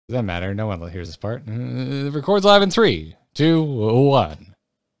Does that matter? No one hears this part. It records live in 3, 2, 1.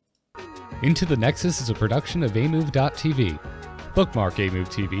 Into the Nexus is a production of amove.tv. Bookmark Amove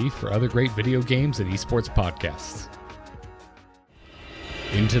TV for other great video games and esports podcasts.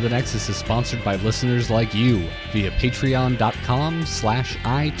 Into the Nexus is sponsored by listeners like you via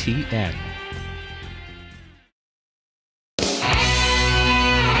patreon.com/ITN.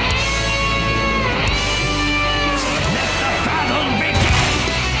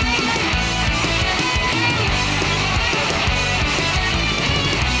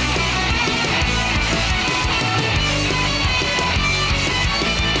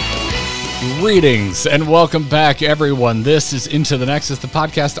 Greetings and welcome back, everyone. This is Into the Nexus, the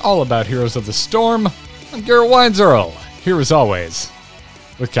podcast all about Heroes of the Storm. I'm Garrett Weinzierl, here as always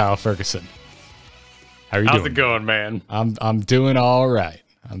with Kyle Fergusson. How are you doing? How's it going, man? I'm doing all right.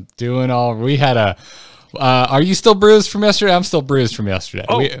 We had a. Are you still bruised from yesterday? I'm still bruised from yesterday.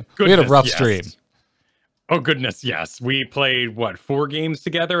 Oh, we had a rough stream. Oh, goodness, yes. We played, 4 games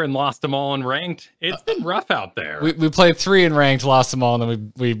together and lost them all in ranked? It's been rough out there. We played 3 in ranked, lost them all, and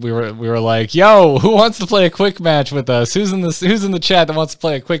then we were like, yo, who wants to play a quick match with us? Who's in the chat that wants to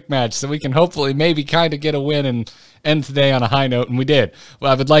play a quick match so we can hopefully maybe kind of get a win and end today on a high note? And we did.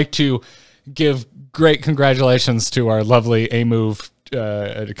 Well, I would like to give great congratulations to our lovely Amove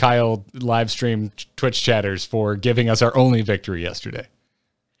Kyle live stream Twitch chatters for giving us our only victory yesterday.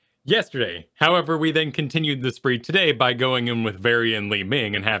 However, we then continued the spree today by going in with Very and Li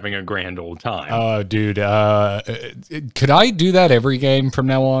Ming and having a grand old time. Oh, dude. Could I do that every game from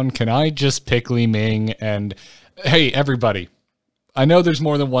now on? Can I just pick Li Ming and... Hey, everybody. I know there's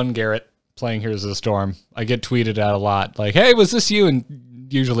more than one Garrett playing Heroes of the Storm. I get tweeted out a lot. Like, hey, was this you? And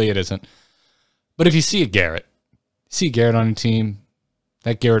usually it isn't. But if you see a Garrett, on your team,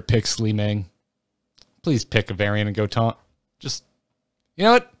 that Garrett picks Li Ming, please pick a variant and go taunt. Just... You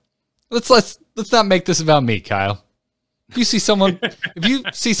know what? Let's not make this about me, Kyle. If you see someone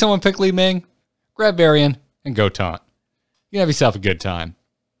pick Li Ming, grab Varian and go taunt. You have yourself a good time.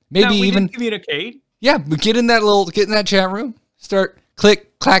 Maybe even communicate. Yeah, but get in that chat room, start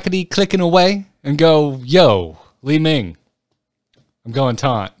clicking away, and go, yo, Li Ming, I'm going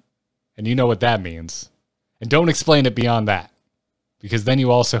taunt, and you know what that means. And don't explain it beyond that, because then you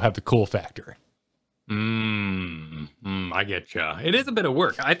also have the cool factor. I get you. It is a bit of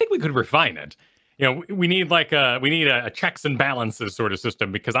work. I think we could refine it. You know, we need a checks and balances sort of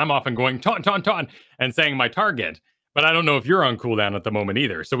system, because I'm often going taunt and saying my target, but I don't know if you're on cooldown at the moment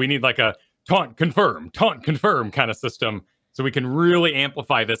either. So we need like a taunt confirm kind of system so we can really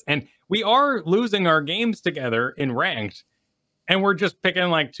amplify this. And we are losing our games together in ranked, and we're just picking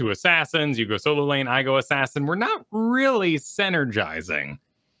like 2 assassins. You go solo lane, I go assassin. We're not really synergizing,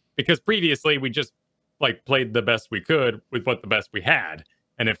 because previously we just played the best we could with what the best we had,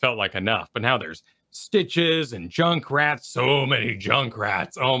 and it felt like enough. But now there's Stitches and Junkrats, so many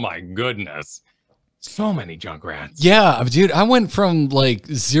Junkrats. Oh my goodness, so many Junkrats. Yeah, dude, I went from like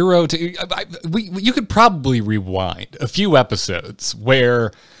 0 to you could probably rewind a few episodes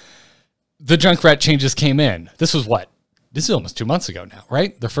where the Junkrat changes came in. This is almost 2 months ago now,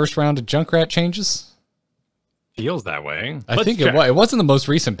 right? The first round of Junkrat changes. Feels that way. I think it wasn't the most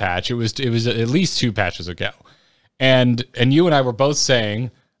recent patch. It was at least 2 patches ago, and you and I were both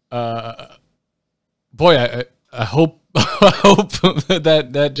saying, boy, I hope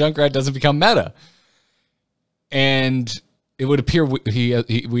that Junkrat doesn't become meta. And it would appear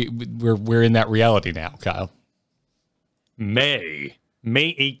we're in that reality now, Kyle. May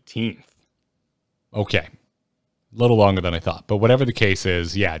 18th. Okay, a little longer than I thought, but whatever the case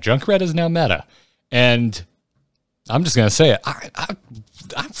is, yeah, Junkrat is now meta, and I'm just going to say it. I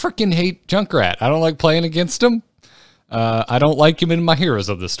freaking hate Junkrat. I don't like playing against him. I don't like him in my Heroes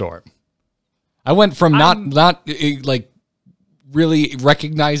of the Storm. I went from not really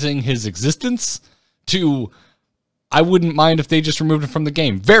recognizing his existence to I wouldn't mind if they just removed him from the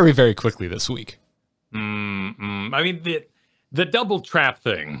game very, very quickly this week. I mean, the double trap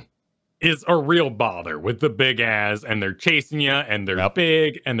thing is a real bother with the big ass, and they're chasing you, and they're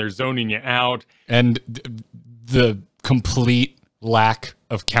big, and they're zoning you out. And the complete lack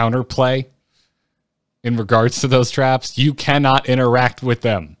of counterplay in regards to those traps. You cannot interact with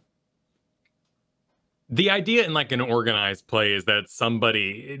them. The idea in like an organized play is that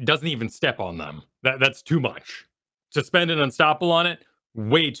somebody doesn't even step on them. That's too much. To spend an unstoppable on it,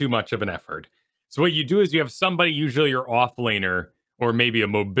 way too much of an effort. So what you do is you have somebody, usually your off laner or maybe a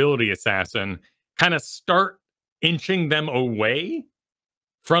mobility assassin, kind of start inching them away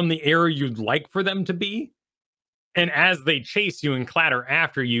from the area you'd like for them to be. And as they chase you and clatter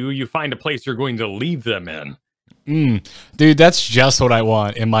after you, you find a place you're going to leave them in. Dude, that's just what I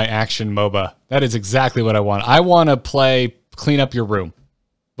want in my action MOBA. That is exactly what I want. I want to play clean up your room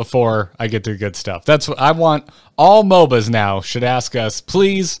before I get to good stuff. That's what I want. All MOBAs now should ask us,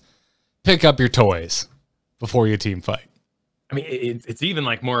 please pick up your toys before you team fight. I mean, it's even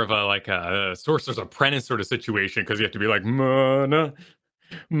like more of a Sorcerer's Apprentice sort of situation, because you have to be like, mana,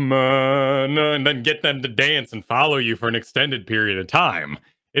 mana, and then get them to dance and follow you for an extended period of time.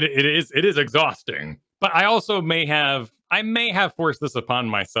 It is exhausting. But I also may have forced this upon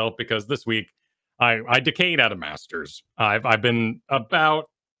myself, because this week I decayed out of Masters. I've been about,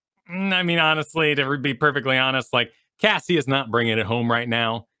 I mean, honestly, to be perfectly honest, like, Cassie is not bringing it home right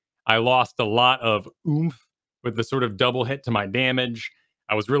now. I lost a lot of oomph with the sort of double hit to my damage.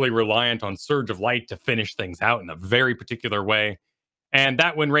 I was really reliant on Surge of Light to finish things out in a very particular way. And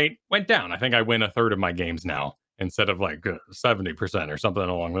that win rate went down. I think I win a third of my games now instead of like 70% or something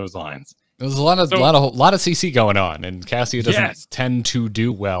along those lines. There's a lot of CC going on, and Cassia doesn't tend to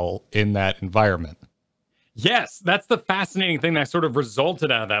do well in that environment. Yes, that's the fascinating thing that sort of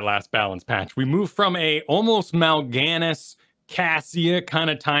resulted out of that last balance patch. We moved from a almost Mal'Ganis Cassia kind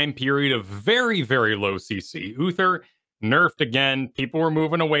of time period of very, very low CC. Uther nerfed again. People were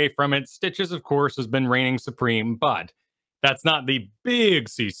moving away from it. Stitches, of course, has been reigning supreme, but that's not the big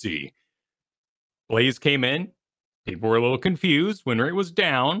CC. Blaze came in. People were a little confused. Win rate was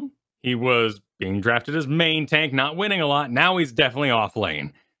down. He was being drafted as main tank, not winning a lot. Now he's definitely off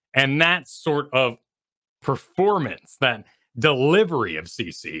lane. And that sort of performance, that delivery of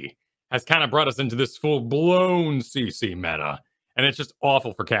CC, has kind of brought us into this full-blown CC meta. And it's just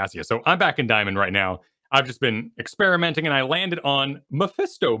awful for Cassia. So I'm back in Diamond right now. I've just been experimenting, and I landed on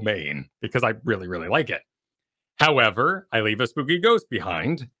Mephisto main because I really, really like it. However, I leave a spooky ghost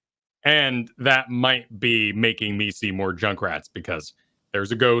behind, and that might be making me see more Junkrats, because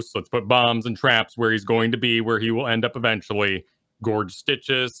there's a ghost. Let's put bombs and traps where he's going to be, where he will end up eventually. Gorge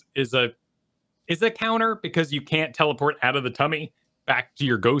Stitches is a counter, because you can't teleport out of the tummy back to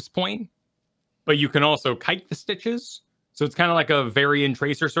your ghost point, but you can also kite the Stitches. So it's kind of like a Varian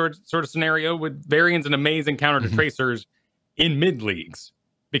Tracer sort of scenario, with Varian's an amazing counter to Tracers in mid leagues,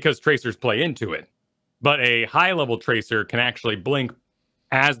 because Tracers play into it. But a high-level Tracer can actually blink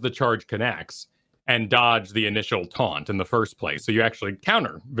as the charge connects and dodge the initial taunt in the first place. So you actually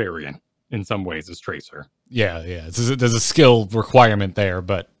counter Varian in some ways as Tracer. Yeah. There's a skill requirement there,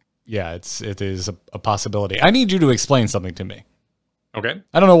 but yeah, it is a possibility. I need you to explain something to me. Okay.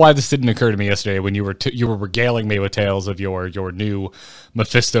 I don't know why this didn't occur to me yesterday when you were regaling me with tales of your new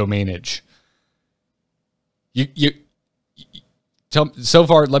Mephisto mainage. You tell so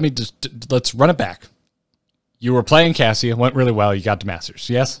far. Let's run it back. You were playing Cassia, went really well. You got to Masters,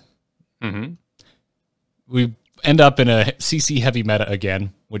 yes? Mm-hmm. We end up in a CC heavy meta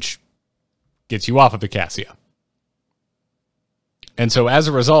again, which gets you off of the Cassia. And so as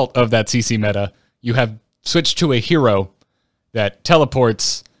a result of that CC meta, you have switched to a hero that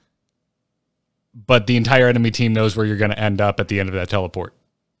teleports, but the entire enemy team knows where you're going to end up at the end of that teleport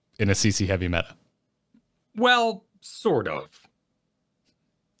in a CC heavy meta. Well, sort of.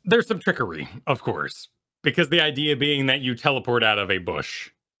 There's some trickery, of course, because the idea being that you teleport out of a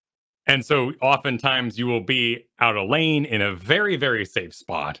bush. And so oftentimes you will be out of lane in a very, very safe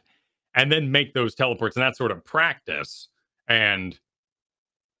spot, and then make those teleports. And that sort of practice and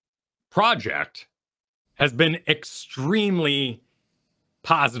project has been extremely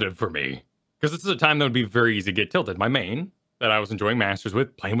positive for me, because this is a time that would be very easy to get tilted. My main that I was enjoying Masters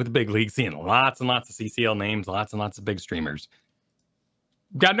with, playing with the big league, seeing lots and lots of CCL names, lots and lots of big streamers,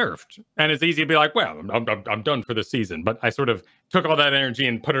 got nerfed. And it's easy to be like, well, I'm done for the season. But I sort of took all that energy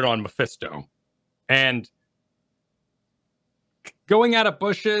and put it on Mephisto. And going out of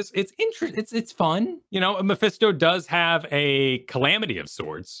bushes, it's interesting. It's fun. You know, Mephisto does have a calamity of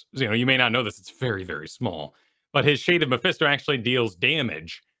sorts. You know, you may not know this. It's very, very small. But his Shade of Mephisto actually deals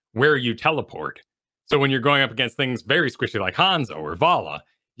damage where you teleport. So when you're going up against things very squishy like Hanzo or Vala,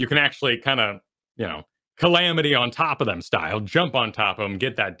 you can actually kind of, you know, calamity on top of them style, jump on top of them,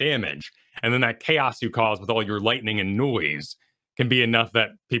 get that damage. And then that chaos you cause with all your lightning and noise can be enough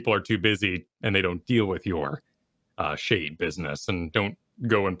that people are too busy and they don't deal with your shade business and don't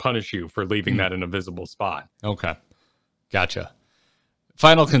go and punish you for leaving that in a visible spot. Okay. Gotcha.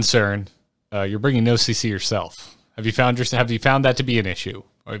 Final concern. You're bringing no CC yourself. Have you found that to be an issue?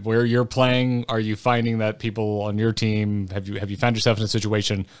 Where you're playing, are you finding that people on your team, have you found yourself in a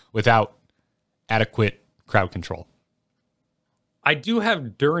situation without adequate crowd control? I do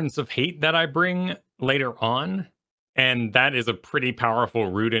have Durance of Hate that I bring later on, and that is a pretty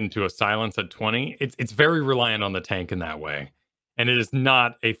powerful route into a silence at 20. It's very reliant on the tank in that way, and it is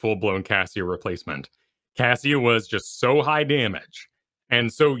not a full-blown Cassia replacement. Cassia was just so high damage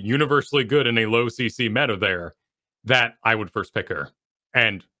and so universally good in a low CC meta there that I would first pick her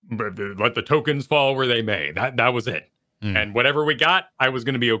and let the tokens fall where they may. That was it. And whatever we got, I was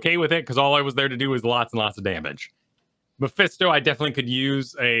going to be okay with it because all I was there to do was lots and lots of damage. Mephisto, I definitely could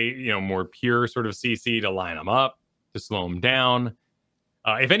use a more pure sort of CC to line him up, to slow him down.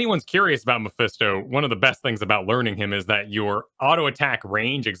 If anyone's curious about Mephisto, one of the best things about learning him is that your auto attack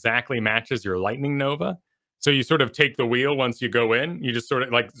range exactly matches your Lightning Nova. So you sort of take the wheel once you go in. You just sort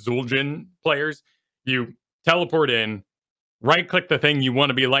of, like Zul'jin players, you teleport in, right-click the thing you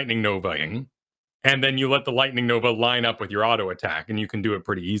want to be Lightning Novaing, and then you let the Lightning Nova line up with your auto attack, and you can do it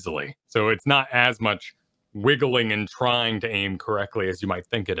pretty easily. So it's not as much wiggling and trying to aim correctly as you might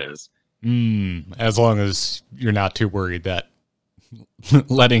think it is. As long as you're not too worried that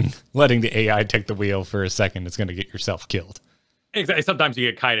letting the AI take the wheel for a second is going to get yourself killed. Exactly. Sometimes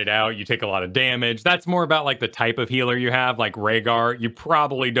you get kited out, you take a lot of damage. That's more about like the type of healer you have, like Rhaegar. You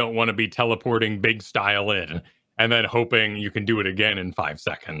probably don't want to be teleporting big style in and then hoping you can do it again in 5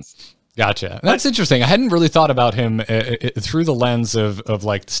 seconds. Gotcha. That's interesting. I hadn't really thought about him through the lens of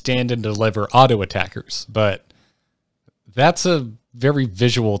like stand and deliver auto attackers, but that's a very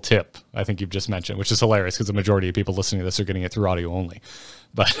visual tip I think you've just mentioned, which is hilarious because the majority of people listening to this are getting it through audio only.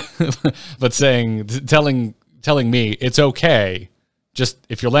 But telling me it's okay, just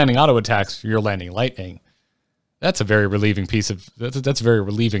if you're landing auto attacks, you're landing lightning. That's a very relieving that's a very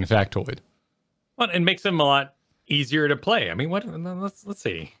relieving factoid. Well, it makes him a lot easier to play. I mean, let's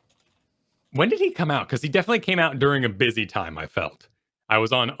see. When did he come out? Because he definitely came out during a busy time, I felt. I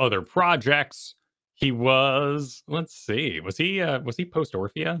was on other projects. He was, let's see, was he post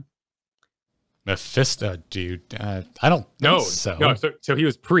Orphea? Mephisto, dude. I don't think so. No, so he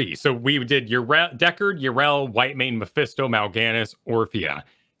was pre. So we did Deckard, Yrel, Whitemane, Mephisto, Mal'Ganis, Orphea.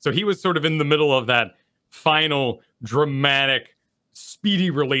 So he was sort of in the middle of that final dramatic, speedy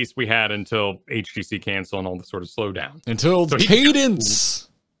release we had until HGC cancel and all the sort of slowdown. Until Cadence.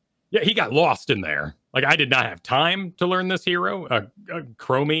 Yeah, he got lost in there. Like, I did not have time to learn this hero.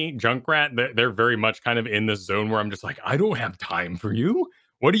 Chromie, Junkrat, they're very much kind of in this zone where I'm just like, I don't have time for you.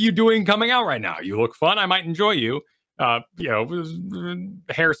 What are you doing coming out right now? You look fun. I might enjoy you. Hairstyle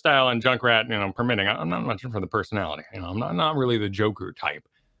and Junkrat, permitting. I'm not much for the personality. I'm not really the Joker type,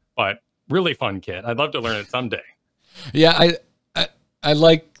 but really fun kid. I'd love to learn it someday. Yeah, I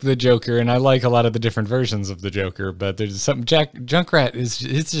like the Joker, and I like a lot of the different versions of the Joker, but there's something Junkrat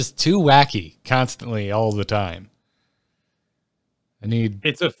it's just too wacky constantly all the time.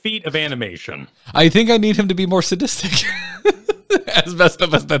 It's a feat of animation. I think I need him to be more sadistic. As best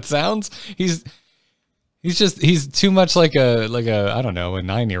of as that sounds, he's too much like a I don't know, a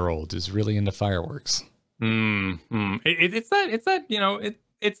 9-year-old who's really into fireworks.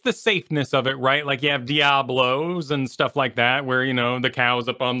 It's the safeness of it, right? Like you have Diablos and stuff like that, where, the cow's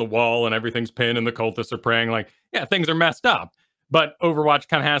up on the wall and everything's pinned and the cultists are praying like, yeah, things are messed up. But Overwatch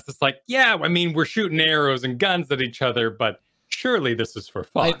kind of has this like, yeah, I mean, we're shooting arrows and guns at each other, but surely this is for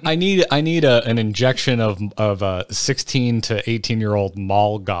fun. I need an injection of 16 to 18-year-old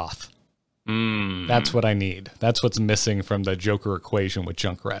mall goth. That's what I need. That's what's missing from the Joker equation with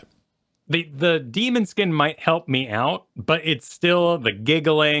Junkrat. The demon skin might help me out, but it's still the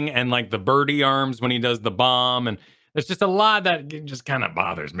giggling and like the birdie arms when he does the bomb. And there's just a lot that just kind of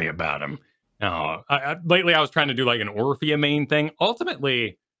bothers me about him. Lately I was trying to do like an Orphea main thing.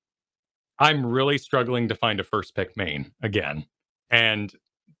 Ultimately, I'm really struggling to find a first pick main again. And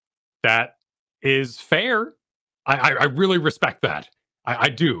that is fair. I really respect that. I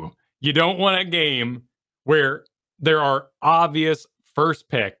do. You don't want a game where there are obvious first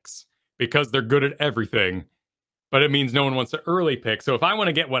picks because they're good at everything, but it means no one wants to early pick. So if I want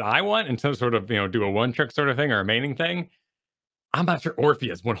to get what I want and to sort of, do a one trick sort of thing or a maining thing, I'm not sure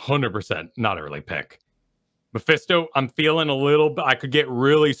Orphea is 100% not early pick. Mephisto, I'm feeling a little bit, I could get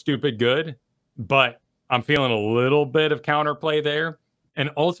really stupid good, but I'm feeling a little bit of counterplay there.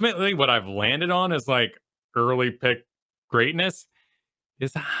 And ultimately what I've landed on is like early pick greatness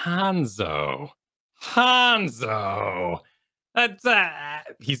is Hanzo. That's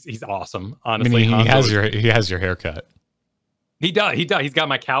he's awesome. Honestly, I mean, he has your haircut. He does. He's got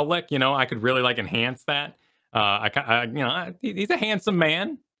my cowlick. I could really like enhance that. He's a handsome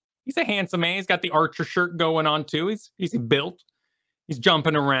man. He's got the Archer shirt going on too. He's built. He's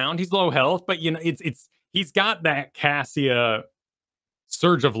jumping around. He's low health, but he's got that Cassia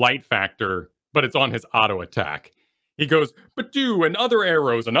surge of light factor, but it's on his auto attack. He goes, but do, and other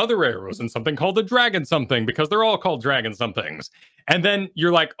arrows, and something called the dragon something, because they're all called dragon somethings. And then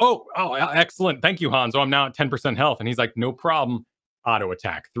you're like, oh, excellent. Thank you, Hanzo. I'm now at 10% health. And he's like, no problem. Auto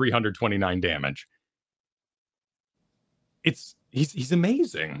attack, 329 damage. he's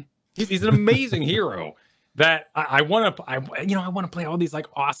amazing. He's an amazing hero that I want to I want to play all these like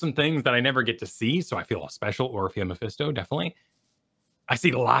awesome things that I never get to see. So I feel special. Orphea Mephisto, definitely. I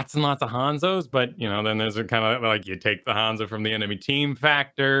see lots and lots of Hanzos, but then there's a kind of like you take the Hanzo from the enemy team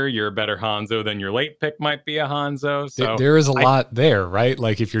factor. You're a better Hanzo than your late pick might be a Hanzo. So there is a lot there, right?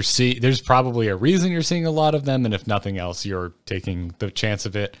 Like if there's probably a reason you're seeing a lot of them, and if nothing else, you're taking the chance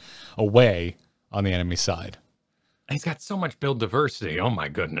of it away on the enemy side. He's got so much build diversity. Oh my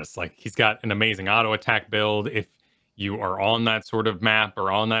goodness. Like he's got an amazing auto attack build. If you are on that sort of map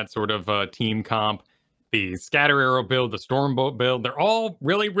or on that sort of team comp, the scatter arrow build, the stormbolt build, they're all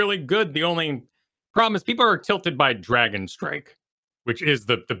really, really good. The only problem is people are tilted by Dragon Strike, which is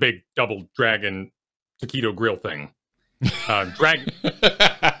the big double dragon taquito grill thing. Dragon's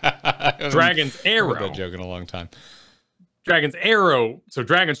Arrow. I've heard that joke in a long time. Dragon's Arrow. So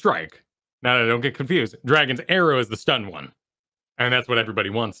Dragon Strike. Now, don't get confused. Dragon's Arrow is the stun one. And that's what everybody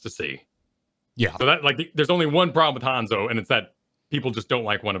wants to see. Yeah. So that there's only one problem with Hanzo, and it's that people just don't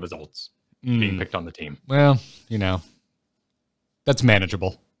like one of his ults being picked on the team. Well, that's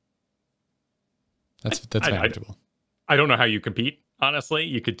manageable. That's manageable. I don't know how you compete, honestly.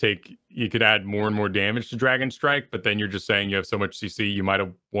 You could add more and more damage to Dragon Strike, but then you're just saying you have so much CC, you might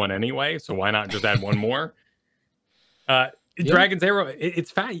have won anyway. So why not just add one more? Dragon's Arrow, it's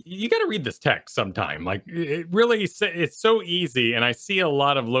fat. You got to read this text sometime. Like it really, it's so easy. And I see a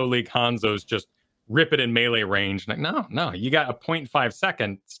lot of low league Hanzos just rip it in melee range. Like, no, you got a 0.5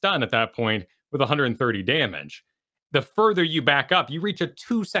 second stun at that point with 130 damage. The further you back up, you reach a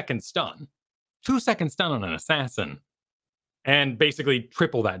 2-second stun. 2-second stun on an assassin. And basically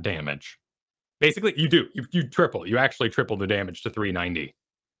triple that damage. Basically, you do. You triple. You actually triple the damage to 390.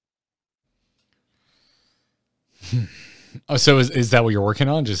 Oh, so is that what you're working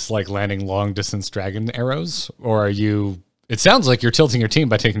on? Just like landing long distance dragon arrows? Or are you... It sounds like you're tilting your team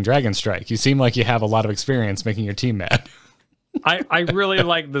by taking Dragon Strike. You seem like you have a lot of experience making your team mad. I really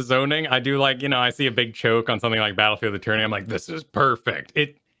like the zoning. I do like, I see a big choke on something like Battlefield Eternity. I'm like, this is perfect.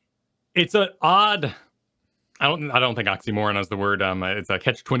 It's an odd... I don't think oxymoron is the word. It's a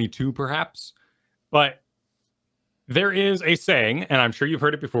catch-22 perhaps. But there is a saying, and I'm sure you've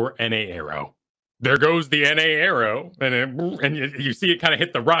heard it before, NA arrow. There goes the NA arrow, and you see it kind of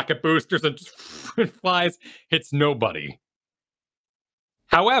hit the rocket boosters and it flies, hits nobody.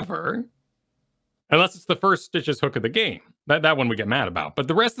 However, unless it's the first Stitches hook of the game, that one we get mad about. But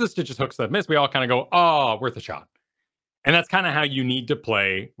the rest of the Stitches hooks that miss, we all kind of go, oh, worth a shot. And that's kind of how you need to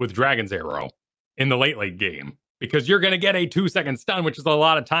play with Dragon's Arrow in the late game, because you're going to get a 2-second stun, which is a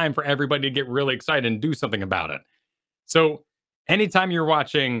lot of time for everybody to get really excited and do something about it. So anytime you're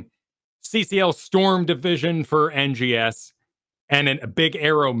watching CCL Storm Division for NGS and a big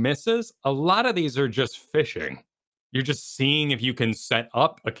arrow misses, a lot of these are just fishing. You're just seeing if you can set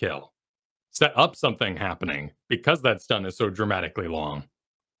up a kill, set up something happening, because that stun is so dramatically long.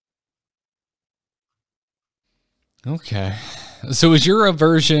 Okay. So is your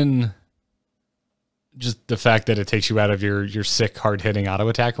aversion just the fact that it takes you out of your sick, hard-hitting auto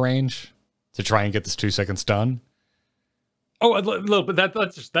attack range to try and get this 2-second stun? Oh, a little bit.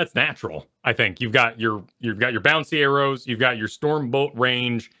 That's natural. I think you've got your bouncy arrows, you've got your storm bolt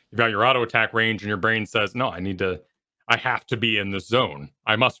range, you've got your auto attack range, and your brain says, "No, I have to be in this zone.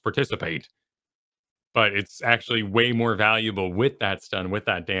 I must participate." But it's actually way more valuable with that stun, with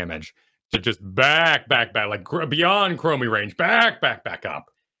that damage, to just back, like beyond Chromie range, back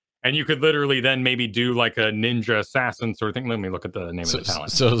up. And you could literally then maybe do like a ninja assassin sort of thing. Let me look at the name of the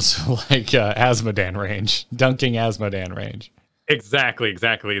talent. So like Asmodan range, dunking Asmodan range. Exactly.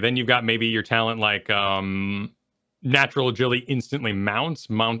 Then you've got maybe your talent like natural agility instantly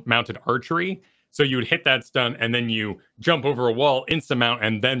mounted archery. So you would hit that stun and then you jump over a wall, insta mount,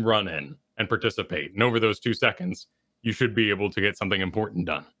 and then run in and participate. And over those 2 seconds, you should be able to get something important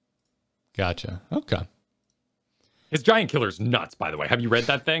done. Gotcha. Okay. His giant killer's nuts, by the way. Have you read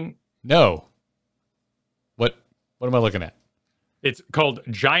that thing? No. What am I looking at? It's called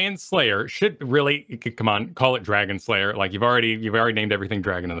Giant Slayer. Should really, come on, call it Dragon Slayer. Like you've already named everything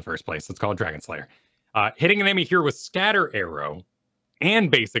dragon in the first place. Let's call it Dragon Slayer. Hitting an enemy here with scatter arrow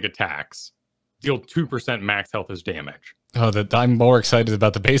and basic attacks deal 2% max health as damage. Oh, I'm more excited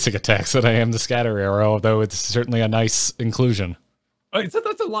about the basic attacks than I am the scatter arrow, although it's certainly a nice inclusion. That's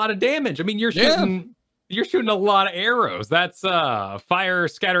a lot of damage. I mean, you're shooting a lot of arrows. That's fire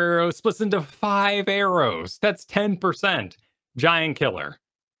scatter arrow splits into 5 arrows. That's 10% giant killer.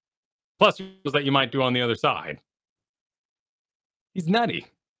 Plus that you might do on the other side. He's nutty.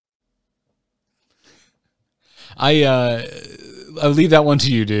 I'll leave that one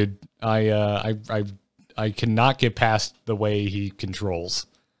to you, dude. I I cannot get past the way he controls.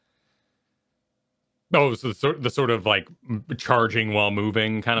 Oh, so the sort of like charging while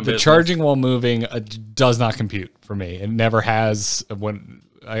moving kind of The business? charging while moving does not compute for me. It never has. When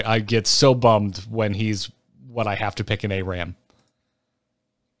I get so bummed when he's what I have to pick an ARAM.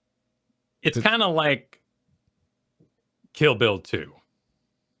 It's kind of like Kill Bill 2.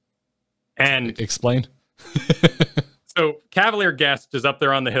 And explain. So Cavalier Guest is up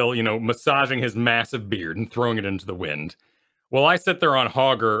there on the hill, you know, massaging his massive beard and throwing it into the wind. Well, I sit there on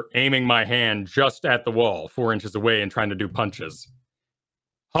Hogger, aiming my hand just at the wall, 4 inches away and trying to do punches.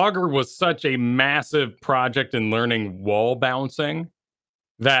 Hogger was such a massive project in learning wall bouncing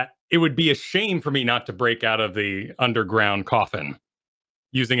that it would be a shame for me not to break out of the underground coffin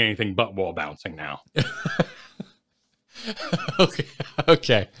using anything but wall bouncing now.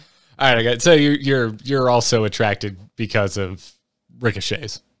 Okay. All right, I got. So you're also attracted because of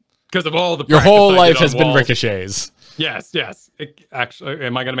ricochets. Because of all the your whole life has been ricochets. Yes. Actually,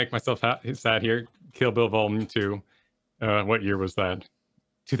 am I going to make myself sad here? Kill Bill Volume 2. What year was that?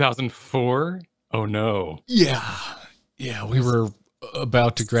 2004? Oh, no. Yeah. We were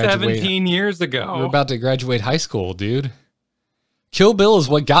about to graduate. 17 years ago. We were about to graduate high school, dude. Kill Bill is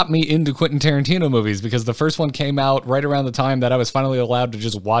what got me into Quentin Tarantino movies because the first one came out right around the time that I was finally allowed to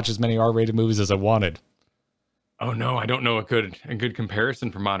just watch as many R-rated movies as I wanted. Oh no, I don't know a good comparison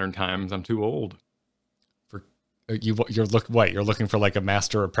for modern times. I'm too old. You're looking for like a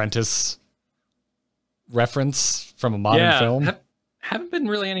Master Apprentice reference from a modern film? Haven't been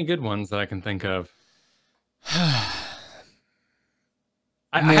really any good ones that I can think of.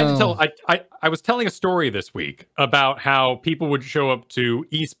 I had to tell. I was telling a story this week about how people would show up to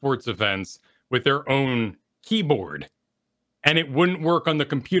esports events with their own keyboard, and it wouldn't work on the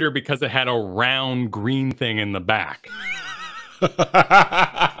computer because it had a round green thing in the back.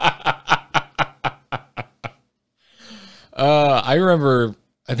 I remember,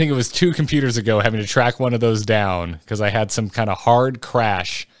 I think it was 2 computers ago, having to track one of those down because I had some kind of hard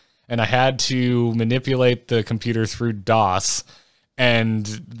crash, and I had to manipulate the computer through DOS. And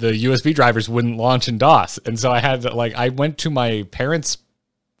the USB drivers wouldn't launch in DOS. And so I had to, I went to my parents'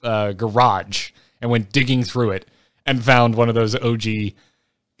 garage and went digging through it and found one of those OG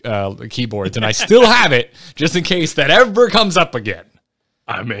keyboards. And I still have it just in case that ever comes up again.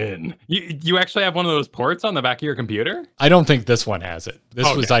 I'm in. You actually have one of those ports on the back of your computer? I don't think this one has it.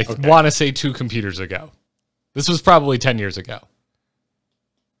 This was, I want to say 2 computers ago. This was probably 10 years ago.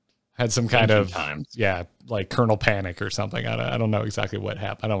 Had some kind of, like kernel panic or something. I don't know exactly what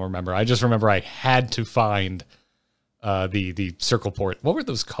happened. I don't remember. I just remember I had to find the circle port. What were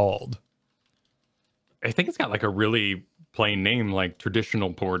those called? I think it's got like a really plain name, like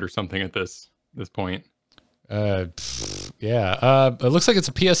traditional port or something at this point. It looks like it's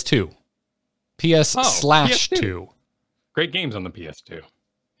a PS2. PS/2. Great games on the PS2.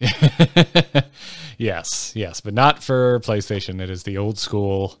 Yes, but not for PlayStation. It is the old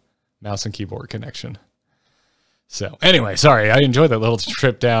school mouse and keyboard connection. So anyway, sorry, I enjoyed that little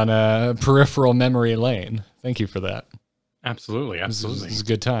trip down peripheral memory lane. Thank you for that. Absolutely. It was a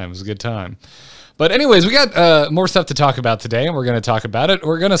good time. It was a good time. But anyways, we got more stuff to talk about today, and we're going to talk about it.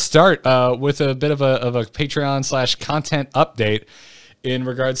 We're going to start with a bit of a Patreon/content update in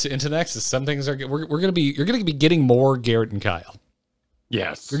regards to Into the Nexus. Some things you're going to be getting more Garrett and Kyle.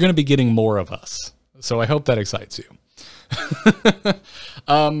 Yes. You're going to be getting more of us. So I hope that excites you.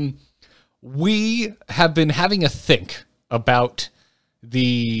 We have been having a think about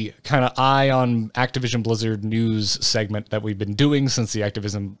the kind of eye on Activision Blizzard news segment that we've been doing since the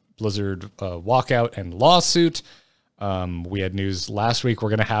Activision Blizzard walkout and lawsuit. We had news last week. We're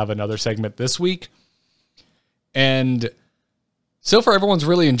going to have another segment this week. And so far, everyone's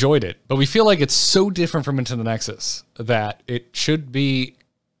really enjoyed it. But we feel like it's so different from Into the Nexus that it should be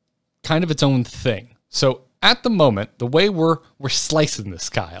kind of its own thing. So at the moment, the way we're slicing this,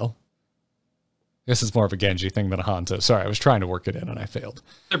 Kyle, I guess it's more of a Genji thing than a Hanzo. Sorry, I was trying to work it in and I failed.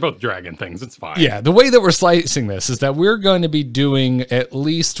 They're both dragon things. It's fine. Yeah, the way that we're slicing this is that we're going to be doing at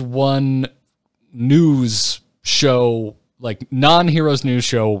least one news show, like non-Heroes news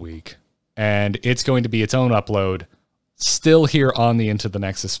show a week. And it's going to be its own upload still here on the Into the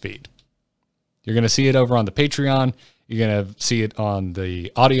Nexus feed. You're going to see it over on the Patreon. You're going to see it on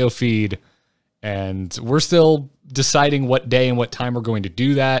the audio feed. And we're still deciding what day and what time we're going to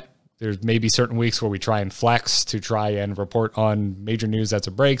do that. There's maybe certain weeks where we try and flex to try and report on major news as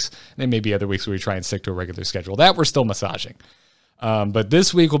it breaks. And then maybe other weeks where we try and stick to a regular schedule. That we're still massaging. But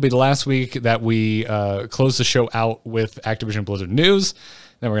this week will be the last week that we close the show out with Activision Blizzard news.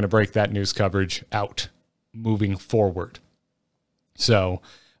 Then we're going to break that news coverage out moving forward. So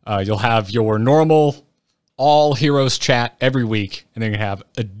you'll have your normal all Heroes chat every week, and they're going to have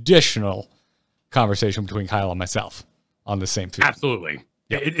additional conversation between Kyle and myself on the same feed. Absolutely.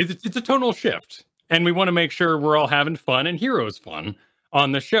 Yep. It's a tonal shift. And we want to make sure we're all having fun and Heroes fun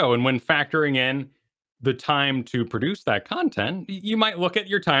on the show. And when factoring in the time to produce that content, you might look at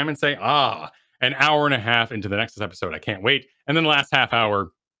your time and say, an hour and a half into the next episode, I can't wait. And then the last half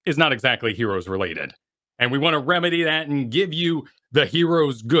hour is not exactly Heroes related. And we want to remedy that and give you the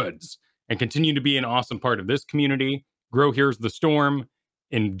Heroes goods and continue to be an awesome part of this community. Grow Here's the Storm.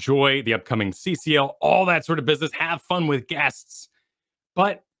 Enjoy the upcoming CCL, all that sort of business. Have fun with guests.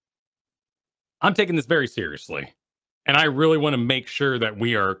 But I'm taking this very seriously. And I really want to make sure that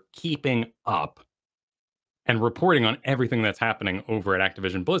we are keeping up and reporting on everything that's happening over at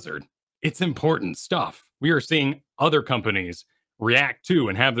Activision Blizzard. It's important stuff. We are seeing other companies react to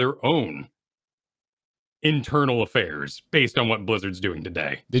and have their own internal affairs based on what Blizzard's doing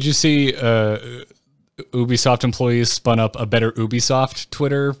today. Did you see Ubisoft employees spun up a better Ubisoft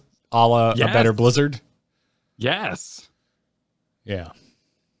Twitter a la a better Blizzard? Yes. Yeah.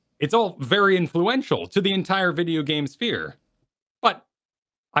 It's all very influential to the entire video game sphere. But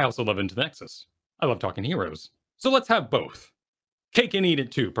I also love Into the Nexus. I love talking Heroes. So let's have both. Cake and eat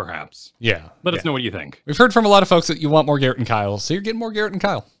it too, perhaps. Yeah. Let us know what you think. We've heard from a lot of folks that you want more Garrett and Kyle, so you're getting more Garrett and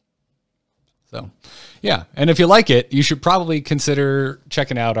Kyle. So, yeah. And if you like it, you should probably consider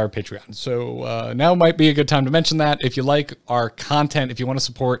checking out our Patreon. So now might be a good time to mention that. If you like our content, if you want to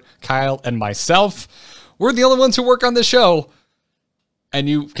support Kyle and myself, we're the only ones who work on this show. And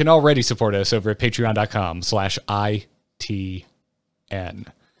you can already support us over at patreon.com/ITN.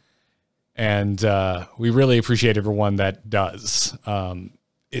 And we really appreciate everyone that does.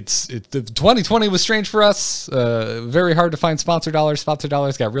 It's 2020 was strange for us. Very hard to find sponsor dollars. Sponsor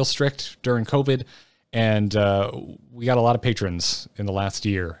dollars got real strict during COVID. And we got a lot of patrons in the last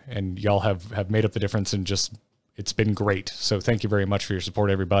year. And y'all have made up the difference, and just it's been great. So thank you very much for your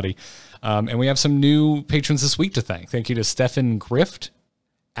support, everybody. And we have some new patrons this week to thank. Thank you to Stefan Grift,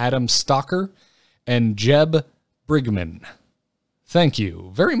 Adam Stalker, and Jeb Brigman. Thank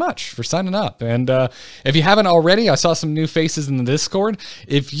you very much for signing up. And if you haven't already, I saw some new faces in the Discord.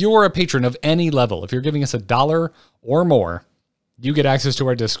 If you're a patron of any level, if you're giving us $1 or more, you get access to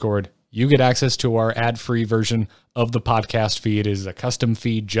our Discord. You get access to our ad-free version of the podcast feed. It is a custom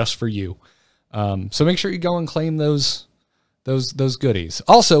feed just for you. So make sure you go and claim those goodies.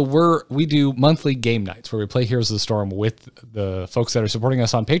 Also, we do monthly game nights where we play Heroes of the Storm with the folks that are supporting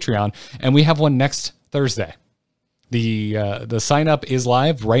us on Patreon, and we have one next Thursday. The sign up is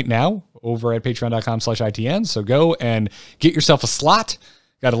live right now over at patreon.com/ITN. So go and get yourself a slot.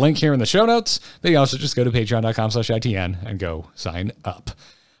 Got a link here in the show notes. But you also just go to patreon.com/ITN and go sign up.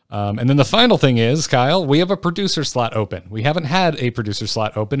 And then the final thing is, Kyle, we have a producer slot open. We haven't had a producer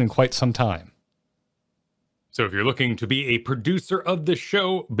slot open in quite some time. So if you're looking to be a producer of the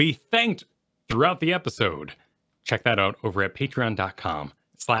show, be thanked throughout the episode, check that out over at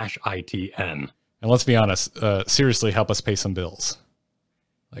patreon.com/ITN. And let's be honest, seriously, help us pay some bills.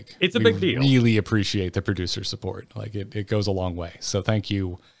 Like, it's a big deal. Really appreciate the producer support. Like it goes a long way. So thank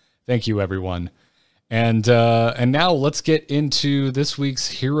you, everyone. And now let's get into this week's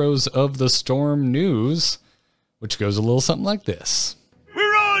Heroes of the Storm news, which goes a little something like this. We're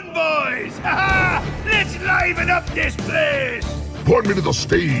on, boys! Ha-ha! Let's liven up this place! Point me to the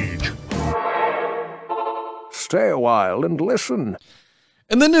stage. Stay a while and listen.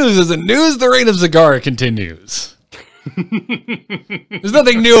 And the news isn't news. The reign of Zagara continues. There's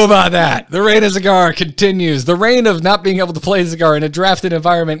nothing new about that. The reign of Zagara continues. The reign of not being able to play Zagara in a drafted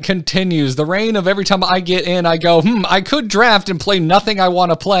environment continues. The reign of every time I get in, I go, I could draft and play nothing I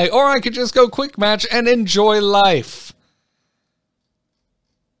want to play, or I could just go quick match and enjoy life.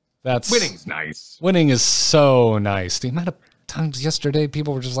 Winning's nice. Winning is so nice. The amount of times yesterday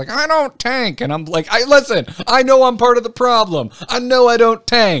people were just like, I don't tank. And I'm like, listen, I know I'm part of the problem. I know I don't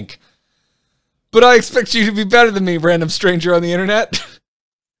tank. But I expect you to be better than me, random stranger on the internet.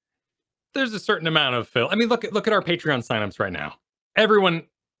 There's a certain amount of Phil. I mean, look at our Patreon signups right now. Everyone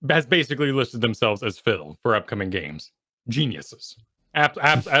has basically listed themselves as Phil for upcoming games. Geniuses.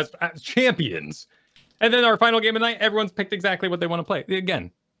 As champions. And then our final game of the night, everyone's picked exactly what they want to play.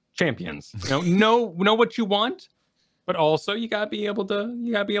 Again, champions. Know what you want. But also, you gotta be able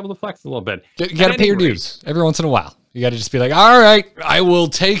to flex a little bit. You gotta pay your dues every once in a while. You gotta just be like, all right, I will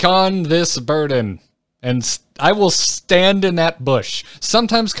take on this burden, and I will stand in that bush.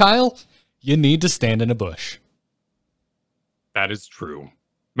 Sometimes, Kyle, you need to stand in a bush. That is true,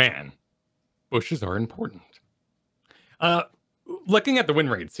 man. Bushes are important. Looking at the win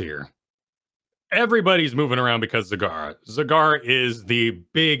rates here, Everybody's moving around because Zagara. Zagara is the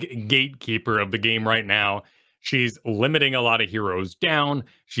big gatekeeper of the game right now. She's limiting a lot of heroes down.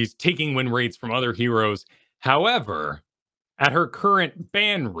 She's taking win rates from other heroes. However, at her current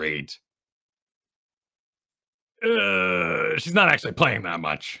ban rate, she's not actually playing that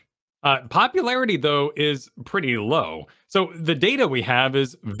much. Popularity, though, is pretty low. So the data we have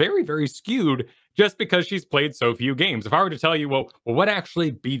is very, very skewed just because she's played so few games. If I were to tell you, well, what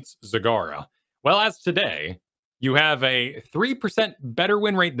actually beats Zagara? Well, as today, you have a 3% better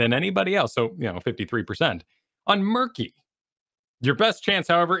win rate than anybody else. So, 53% on Murky. Your best chance,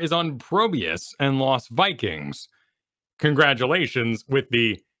 however, is on Probius and Lost Vikings. Congratulations with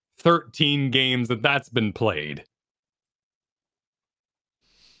the 13 games that's been played.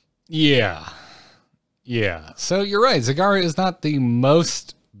 Yeah. So you're right. Zagara is not the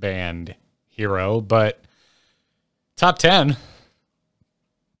most banned hero, but top 10.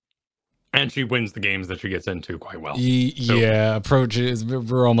 And she wins the games that she gets into quite well. Yeah,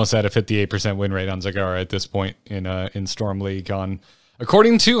 we're almost at a 58% win rate on Zagara at this point in Storm League,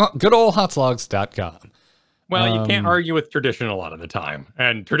 according to good old hotslogs.com. Well, you can't argue with tradition a lot of the time.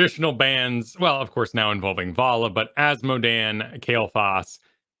 And traditional bans, well, of course, now involving Vala, but Asmodan, Kael'thas,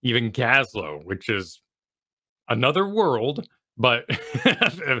 even Gazlo, which is another world, but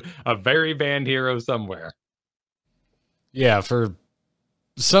a very banned hero somewhere. Yeah, for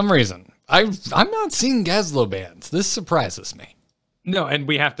some reason. I'm not seeing Gazlo bans. This surprises me. No, and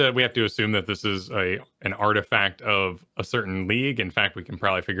we have to assume that this is an artifact of a certain league. In fact, we can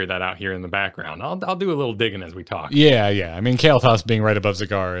probably figure that out here in the background. I'll do a little digging as we talk. Yeah. I mean, Kael'thas being right above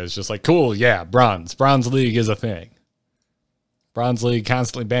Zagara is just like, cool, yeah, bronze. Bronze League is a thing. Bronze League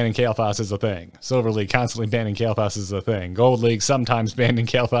constantly banning Kael'thas is a thing. Silver League constantly banning Kael'thas is a thing. Gold League sometimes banning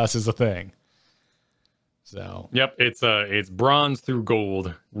Kael'thas is a thing. So yep, it's bronze through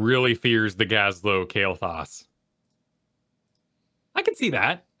gold. Really fears the Gazlo Kael'thas. I can see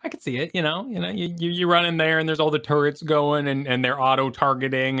that. I can see it. You run in there and there's all the turrets going and they're auto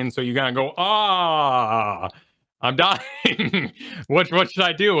targeting, and so you gotta go, I'm dying. What should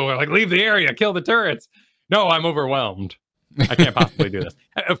I do? Like, leave the area, kill the turrets. No, I'm overwhelmed. I can't possibly do this.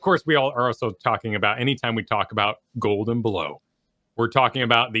 Of course, we all are also talking about, anytime we talk about gold and below, we're talking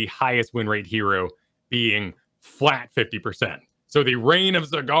about the highest win rate hero being flat 50%. So the reign of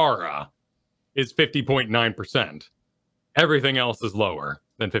Zagara is 50.9%. Everything else is lower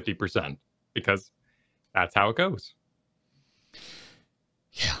than 50% because that's how it goes.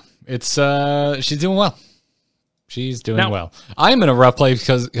 Yeah, it's she's doing well. She's doing well. I'm in a rough place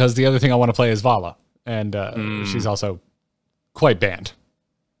because the other thing I want to play is Vala, and she's also quite banned.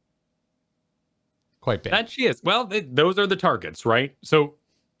 That she is. Well, those are the targets, right? So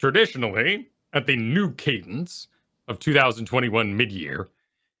traditionally, at the new cadence of 2021 mid-year,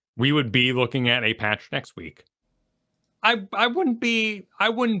 we would be looking at a patch next week. I wouldn't be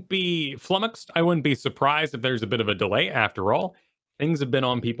flummoxed. I wouldn't be surprised if there's a bit of a delay. After all, things have been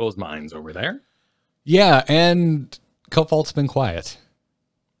on people's minds over there. Yeah, and Kofolt's been quiet.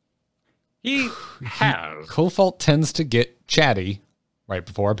 He has. Kofalt tends to get chatty right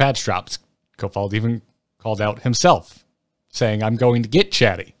before a patch drops. Kofalt even called out himself, saying, I'm going to get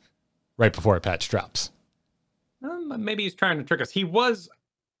chatty right before a patch drops. Maybe he's trying to trick us. He was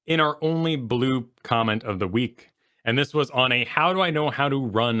in our only blue comment of the week, and this was on a how do I know how to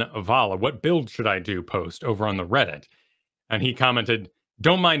run Vala? What build should I do post over on the Reddit? And he commented,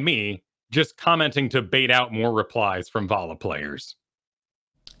 don't mind me, just commenting to bait out more replies from Vala players.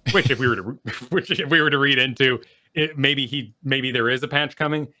 Which if we were to read into it, maybe there is a patch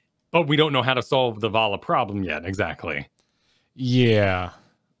coming, but we don't know how to solve the Vala problem yet exactly. Yeah,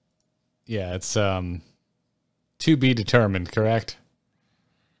 it's to be determined, correct?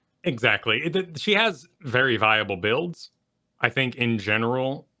 Exactly. She has very viable builds. I think in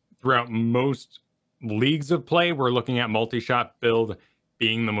general, throughout most leagues of play, we're looking at multi-shot build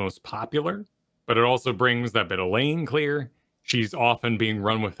being the most popular, but it also brings that bit of lane clear. She's often being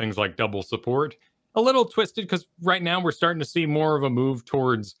run with things like double support. A little twisted because right now we're starting to see more of a move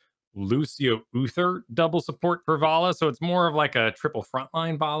towards Lucio Uther double support for Vala. So it's more of like a triple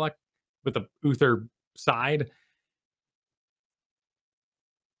frontline Vala with a Uther side.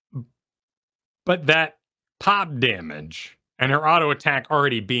 But that pop damage and her auto attack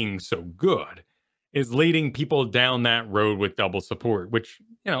already being so good is leading people down that road with double support, which,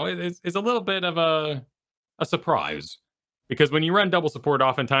 is a little bit of a surprise. Because when you run double support,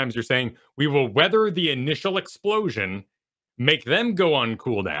 oftentimes you're saying, we will weather the initial explosion, make them go on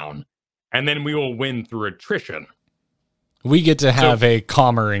cooldown, and then we will win through attrition. We get to have a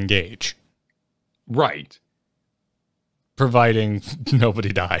calmer engage. Right. Providing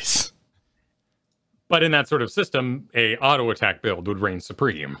nobody dies. But in that sort of system, a auto attack build would reign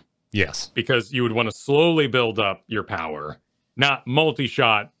supreme. Yes. Because you would want to slowly build up your power, not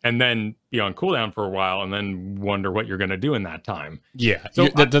multi-shot and then be on cooldown for a while and then wonder what you're going to do in that time. Yeah, so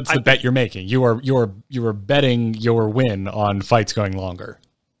that's the bet you're making. You are betting your win on fights going longer.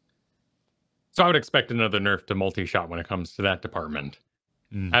 So I would expect another nerf to multi-shot when it comes to that department.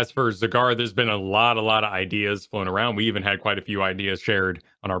 As for Zagara, there's been a lot of ideas flown around. We even had quite a few ideas shared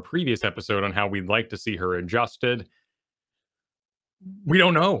on our previous episode on how we'd like to see her adjusted. We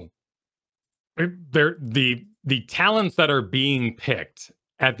don't know. The talents that are being picked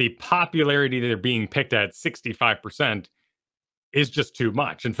at the popularity that they're being picked at 65% is just too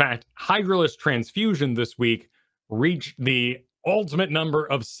much. In fact, Hydralisk Transfusion this week reached the ultimate number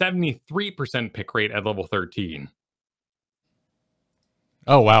of 73% pick rate at level 13.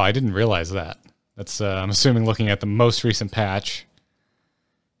 Oh, wow. I didn't realize that. That's, I'm assuming looking at the most recent patch.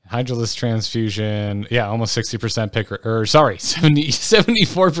 Hydralisk Transfusion, yeah, almost 60% pick rate, or sorry,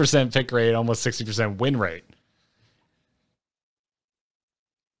 74% pick rate, almost 60% win rate.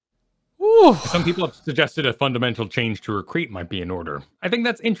 Woo. Some people have suggested a fundamental change to her creep might be in order. I think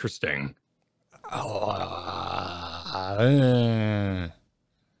that's interesting. I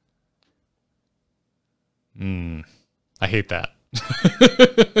hate that.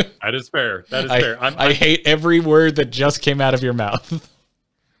 That is fair. That is fair. I hate every word that just came out of your mouth.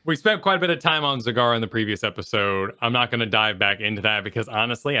 We spent quite a bit of time on Zagara in the previous episode. I'm not going to dive back into that because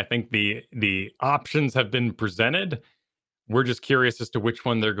honestly, I think the options have been presented. We're just curious as to which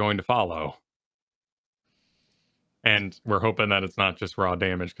one they're going to follow. And we're hoping that it's not just raw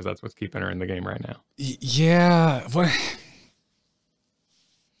damage because that's what's keeping her in the game right now. Yeah.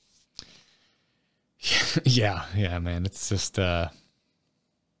 Yeah, man. It's just, it's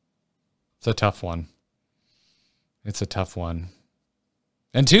a tough one. It's a tough one.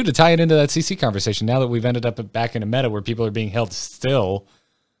 And two, to tie it into that CC conversation, now that we've ended up back in a meta where people are being held still,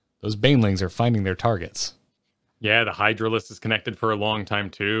 those banelings are finding their targets. Yeah, the Hydralisk is connected for a long time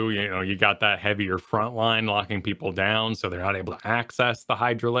too. You know, you got that heavier front line locking people down, so they're not able to access the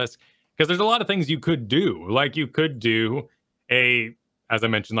Hydralisk. Because there's a lot of things you could do. Like you could do as I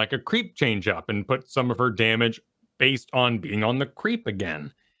mentioned, like a creep change up and put some of her damage based on being on the creep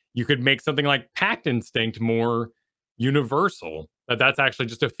again. You could make something like Pact Instinct more universal. That's actually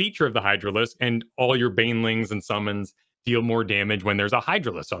just a feature of the Hydralisk, and all your banelings and summons deal more damage when there's a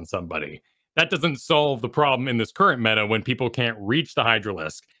Hydralisk on somebody. That doesn't solve the problem in this current meta when people can't reach the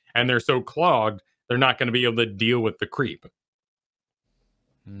Hydralisk and they're so clogged, they're not going to be able to deal with the creep.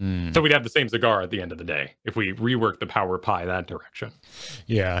 So we'd have the same Zagara at the end of the day if we rework the power pie that direction.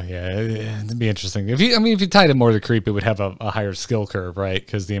 Yeah, it'd be interesting. If you tied it more to creep, it would have a higher skill curve, right?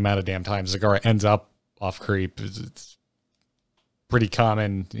 Because the amount of damn time Zagara ends up off creep it's pretty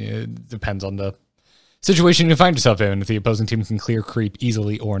common. It depends on the situation you find yourself in, if the opposing team can clear creep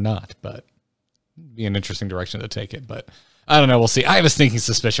easily or not. But it'd be an interesting direction to take it. But I don't know. We'll see. I have a sneaking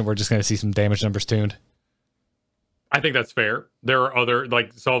suspicion we're just going to see some damage numbers tuned. I think that's fair. There are other,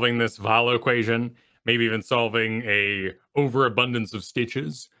 like solving this Valo equation, maybe even solving a overabundance of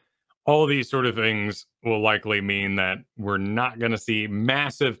stitches. All these sort of things will likely mean that we're not going to see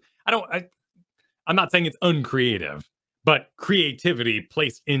massive. I'm not saying it's uncreative, but creativity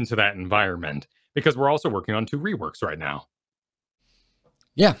placed into that environment because we're also working on 2 reworks right now.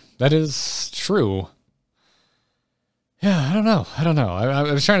 Yeah, that is true. Yeah, I don't know.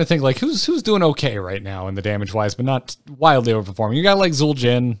 I was trying to think, like, who's doing okay right now in the damage-wise, but not wildly overperforming. You got, like,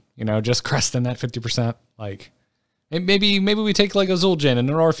 Zul'jin, just cresting that 50%. Like, maybe we take, like, a Zul'jin and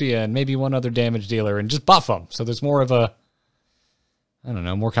an Orphea and maybe one other damage dealer and just buff them. So there's more of a, I don't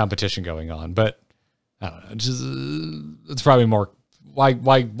know, more competition going on. But, I don't know, just, it's probably more,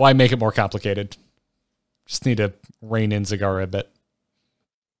 why make it more complicated? Just need to rein in Zagara a bit.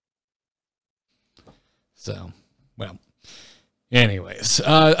 So, well. Anyways,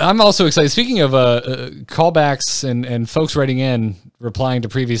 I'm also excited. Speaking of callbacks and folks writing in, replying to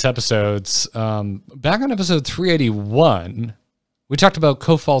previous episodes, back on episode 381, we talked about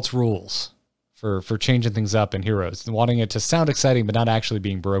Kofalt's rules for changing things up in Heroes, wanting it to sound exciting but not actually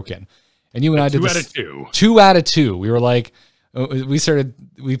being broken. And you and I did this. 2 out of 2. 2 out of 2. We were like,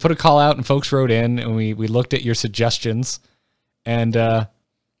 we put a call out and folks wrote in and we looked at your suggestions and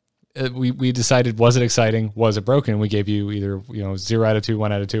we decided, was it exciting? Was it broken? We gave you either 0 out of 2,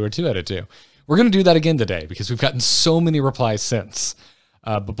 1 out of 2, or 2 out of 2. We're going to do that again today because we've gotten so many replies since.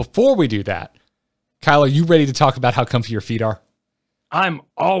 But before we do that, Kyle, are you ready to talk about how comfy your feet are? I'm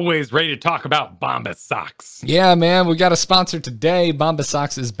always ready to talk about Bombas socks. Yeah, man, we got a sponsor today. Bombas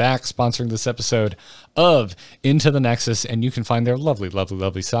Socks is back sponsoring this episode of Into the Nexus, and you can find their lovely, lovely,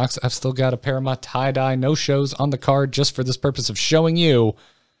 lovely socks. I've still got a pair of my tie-dye no-shows on the card just for this purpose of showing you.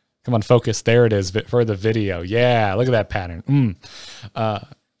 Come on, focus. There it is for the video. Yeah, look at that pattern.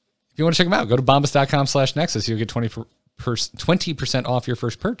 If you want to check them out, go to bombas.com/nexus. You'll get 20% off your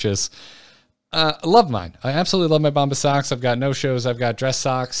first purchase. I love mine. I absolutely love my Bombas socks. I've got no-shows. I've got dress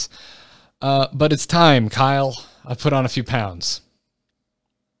socks. But it's time, Kyle. I've put on a few pounds.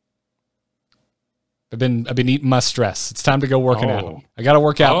 I've been eating my stress. It's time to go working out. I got to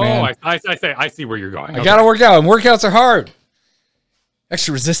work out, man. I see where you're going. I got to work out, and workouts are hard.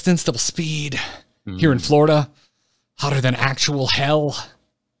 Extra resistance, double speed. Here in Florida, hotter than actual hell.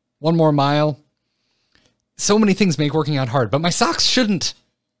 1 more mile. So many things make working out hard, but my socks shouldn't,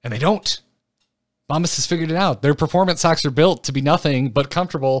 and they don't. Bombas has figured it out. Their performance socks are built to be nothing but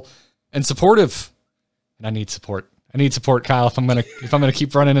comfortable and supportive. And I need support. I need support, Kyle, if I'm gonna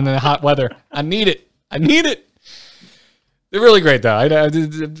keep running in the hot weather. I need it. I need it. They're really great, though.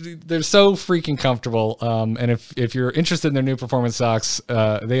 They're so freaking comfortable. And if you're interested in their new performance socks,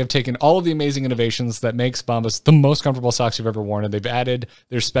 they have taken all of the amazing innovations that makes Bombas the most comfortable socks you've ever worn, and they've added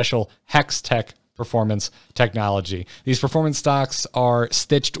their special Hex Tech performance technology. These performance socks are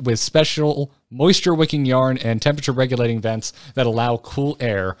stitched with special moisture-wicking yarn and temperature-regulating vents that allow cool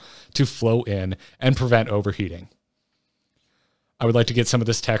air to flow in and prevent overheating. I would like to get some of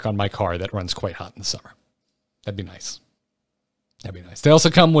this tech on my car that runs quite hot in the summer. That'd be nice. That'd be nice. They also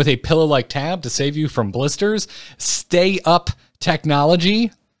come with a pillow-like tab to save you from blisters. Stay up technology.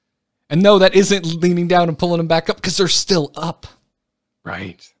 And no, that isn't leaning down and pulling them back up because they're still up.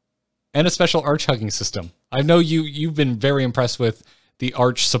 Right. And a special arch hugging system. I know you've been very impressed with the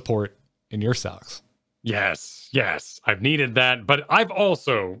arch support in your socks. Yes. I've needed that, but I've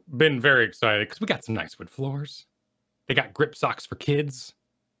also been very excited because we got some nice wood floors. They got grip socks for kids.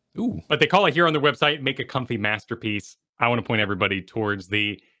 Ooh. But they call it here on their website, make a comfy masterpiece. I want to point everybody towards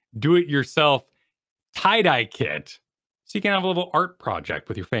the do-it-yourself tie-dye kit so you can have a little art project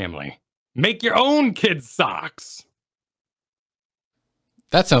with your family. Make your own kids' socks.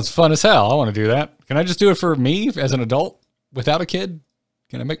 That sounds fun as hell. I want to do that. Can I just do it for me as an adult without a kid?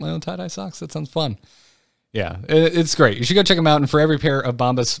 Can I make my own tie-dye socks? That sounds fun. Yeah, it's great. You should go check them out. And for every pair of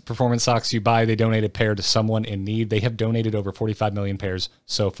Bombas performance socks you buy, they donate a pair to someone in need. They have donated over 45 million pairs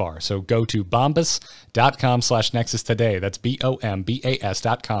so far. So go to bombas.com/nexus today. That's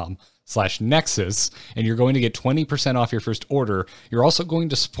BOMBAS.com/nexus. And you're going to get 20% off your first order. You're also going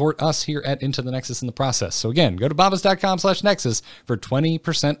to support us here at Into the Nexus in the process. So again, go to bombas.com/nexus for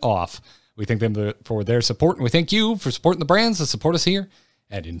 20% off. We thank them for their support, and we thank you for supporting the brands that support us here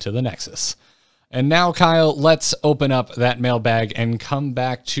at Into the Nexus. And now, Kyle, let's open up that mailbag and come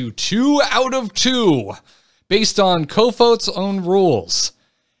back to 2 out of 2. Based on Kofat's own rules,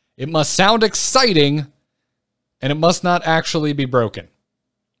 it must sound exciting, and it must not actually be broken.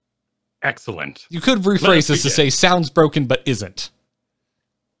 Excellent. You could rephrase this to say sounds broken but isn't.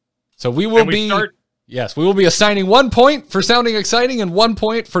 So we will be assigning 1 point for sounding exciting and 1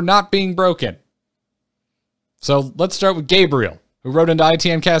 point for not being broken. So let's start with Gabriel, who wrote into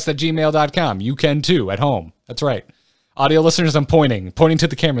itncast@gmail.com. You can too at home. That's right. Audio listeners, I'm pointing to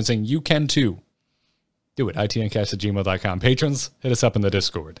the camera and saying you can too. Do it. itncast@gmail.com. Patrons, hit us up in the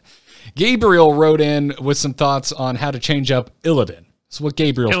Discord. Gabriel wrote in with some thoughts on how to change up Illidan. That's what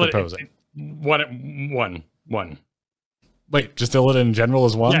Gabriel's proposing. One. Wait, just Illidan in general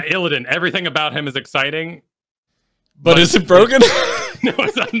is 1? Yeah, Illidan. Everything about him is exciting. But is it broken? No,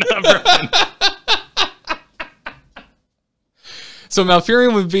 it's not broken. So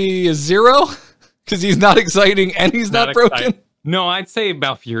Malfurion would be a 0? Because he's not exciting and he's not broken? No, I'd say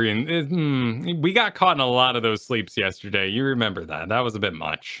Malfurion. We got caught in a lot of those sleeps yesterday. You remember that. That was a bit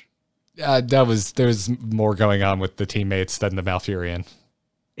much. There's more going on with the teammates than the Malfurion.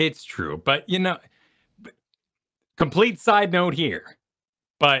 It's true. But, complete side note here.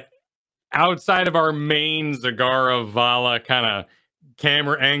 But outside of our main Zagara, Vala kind of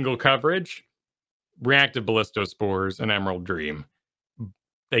camera angle coverage, reactive Ballistospores and Emerald Dream.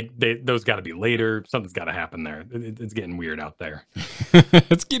 Those got to be later. Something's got to happen there. It's getting weird out there.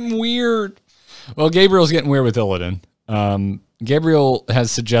 It's getting weird. Well, Gabriel's getting weird with Illidan. Gabriel has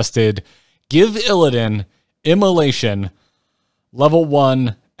suggested give Illidan Immolation level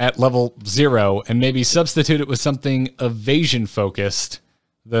 1 at level 0 and maybe substitute it with something evasion focused.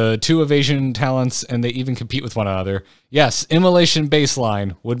 The 2 evasion talents, and they even compete with one another. Yes, Immolation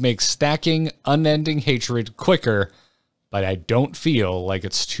baseline would make stacking unending hatred quicker, but I don't feel like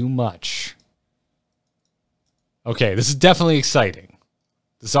it's too much. Okay, this is definitely exciting.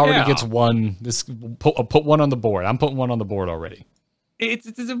 This already gets one. Put one on the board. I'm putting one on the board already. It's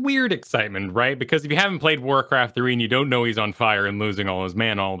a weird excitement, right? Because if you haven't played Warcraft 3 and you don't know he's on fire and losing all his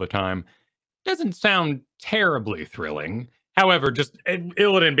mana all the time, doesn't sound terribly thrilling. However, just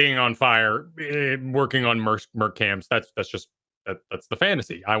Illidan being on fire, working on merc camps, that's the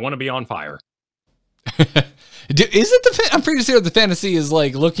fantasy. I want to be on fire. Is it I'm pretty sure the fantasy is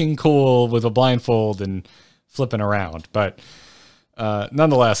like looking cool with a blindfold and flipping around, but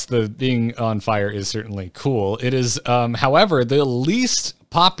nonetheless, the being on fire is certainly cool. It is, however, the least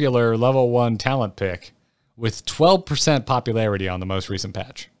popular level 1 talent pick with 12% popularity on the most recent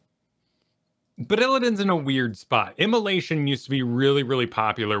patch. But Illidan's in a weird spot. Immolation used to be really, really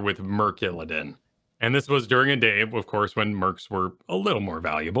popular with Merc Illidan. And this was during a day, of course, when Mercs were a little more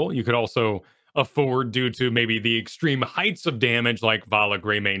valuable. You could also afford, due to maybe the extreme heights of damage like Vala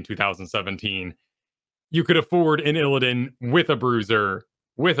Greymane 2017, you could afford an Illidan with a bruiser,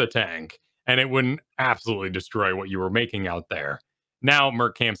 with a tank, and it wouldn't absolutely destroy what you were making out there. Now,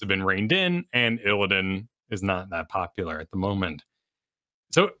 Merc camps have been reined in, and Illidan is not that popular at the moment.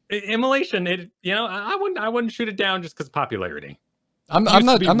 So, Immolation, I wouldn't shoot it down just because of popularity. I'm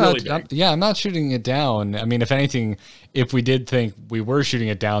not shooting it down. I mean, if anything, if we did think we were shooting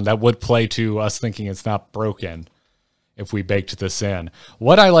it down, that would play to us thinking it's not broken if we baked this in.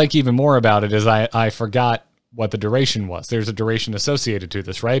 What I like even more about it is I forgot what the duration was. There's a duration associated to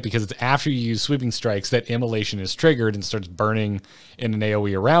this, right? Because it's after you use sweeping strikes that Immolation is triggered and starts burning in an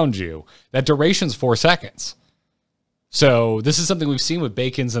AoE around you. That duration's 4 seconds. So this is something we've seen with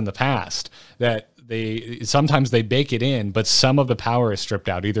Bacons in the past, that sometimes they bake it in, but some of the power is stripped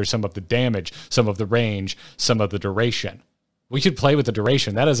out, either some of the damage, some of the range, some of the duration. We could play with the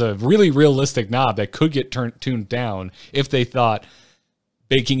duration. That is a really realistic knob that could get tuned down if they thought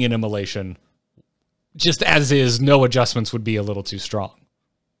baking in Immolation, just as is, no adjustments would be a little too strong.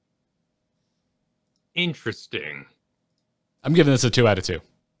 Interesting. I'm giving this a 2 out of 2.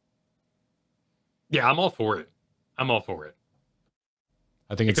 Yeah, I'm all for it. I'm all for it.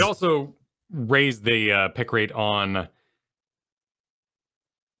 I think it could also raise the pick rate on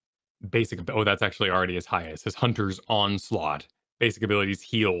basic. Oh, that's actually already as high as his Hunter's Onslaught. Basic abilities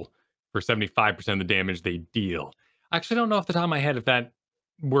heal for 75% of the damage they deal. I actually don't know off the top of my head if that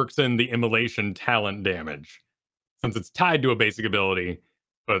works in the Immolation talent damage, since it's tied to a basic ability,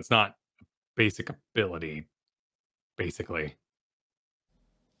 but it's not a basic ability, basically.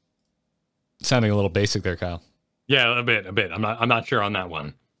 Sounding a little basic there, Kyle. Yeah, a bit. I'm not sure on that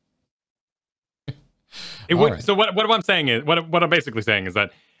one. Right. So what I'm saying is, what I'm basically saying is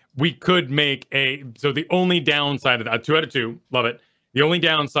that we could make so the only downside of that, 2 out of 2, love it. The only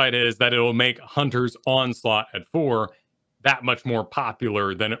downside is that it'll make Hunter's Onslaught at 4 that much more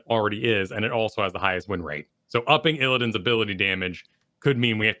popular than it already is, and it also has the highest win rate. So upping Illidan's ability damage could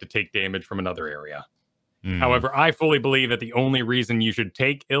mean we have to take damage from another area. However, I fully believe that the only reason you should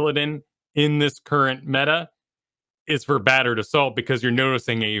take Illidan in this current meta is for Battered Assault, because you're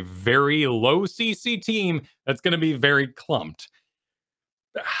noticing a very low CC team that's going to be very clumped.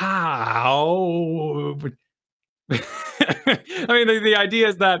 How? I mean, the idea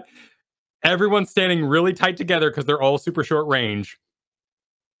is that everyone's standing really tight together because they're all super short range.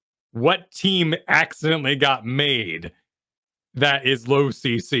 What team accidentally got made that is low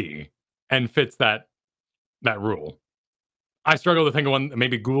CC and fits that rule? I struggle to think of one.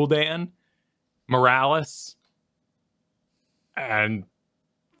 Maybe Gul'dan, Morales, and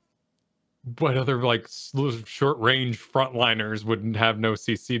what other like short range frontliners wouldn't have no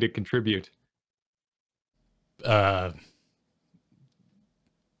CC to contribute?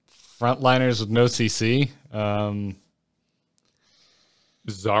 Frontliners with no CC.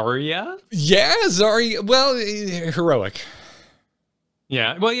 Zarya? Yeah, Zarya. Well, heroic.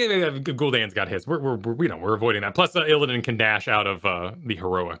 Yeah, well, yeah. Gul'dan's got his. We're avoiding that. Plus, Illidan can dash out of the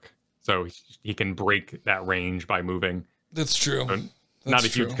heroic, so he can break that range by moving. That's true. So not a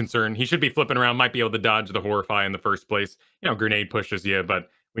huge concern. He should be flipping around. Might be able to dodge the Horrify in the first place. Grenade pushes you, but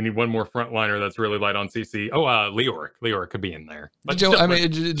we need one more frontliner that's really light on CC. Oh, Leoric. Leoric could be in there. But Joe, I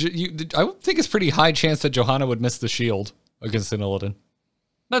mean, I would think it's pretty high chance that Johanna would miss the shield against an Illidan.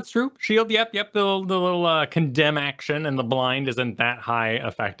 That's true. Shield, yep. The little condemn action and the blind isn't that high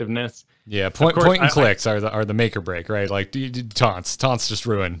effectivenous. Yeah, point and clicks are the make or break, right? Like taunts just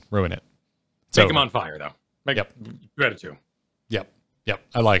ruin it. Make him on fire though. Yep. 2 out of 2. Yep.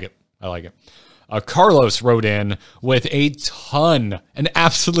 I like it. Carlos wrote in with an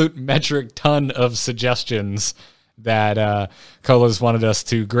absolute metric ton of suggestions that Carlos wanted us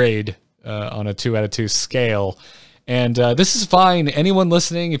to grade on a 2 out of 2 scale. And this is fine. Anyone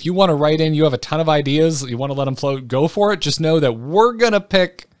listening, if you want to write in, you have a ton of ideas, you want to let them float, go for it. Just know that we're going to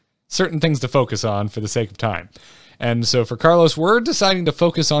pick certain things to focus on for the sake of time. And so for Carlos, we're deciding to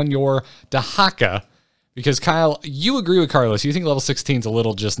focus on your Dahaka, because Kyle, you agree with Carlos. You think level 16 is a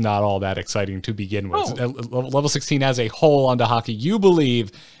little just not all that exciting to begin with. Oh. Level 16 as a whole on Dahaka, you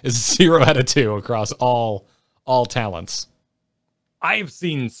believe is 0 out of 2 across all talents. I've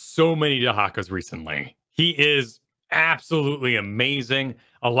seen so many Dahakas recently. He is absolutely amazing.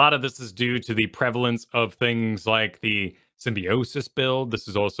 A lot of this is due to the prevalence of things like the Symbiosis build. This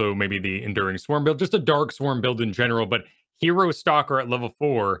is also maybe the Enduring Swarm build, just a Dark Swarm build in general. But Hero Stalker at level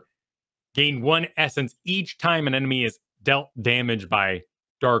 4 gain 1 essence each time an enemy is dealt damage by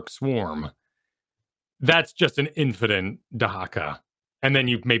Dark Swarm. That's just an infinite Dahaka. And then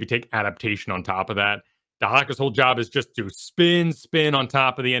you maybe take Adaptation on top of that. Dahaka's whole job is just to spin on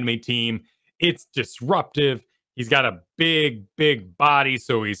top of the enemy team. It's disruptive. He's got a big body,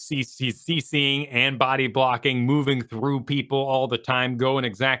 so he's CCing and body blocking, moving through people all the time, going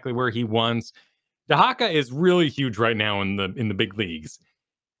exactly where he wants. Dahaka is really huge right now in the big leagues.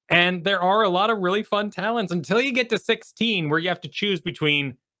 And there are a lot of really fun talents until you get to 16, where you have to choose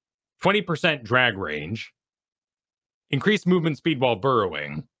between 20% drag range, increased movement speed while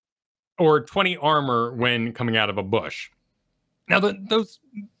burrowing, or 20 armor when coming out of a bush. Now, those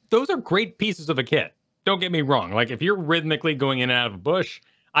are great pieces of a kit. Don't get me wrong. Like, if you're rhythmically going in and out of a bush,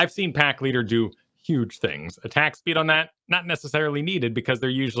 I've seen Pack Leader do huge things. Attack speed on that, not necessarily needed because they're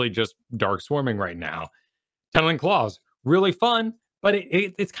usually just dark swarming right now. Tunneling Claws, really fun, but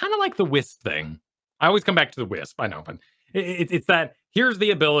it's kind of like the Wisp thing. I always come back to the Wisp, I know, but it's that here's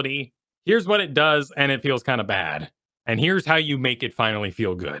the ability, here's what it does, and it feels kind of bad. And here's how you make it finally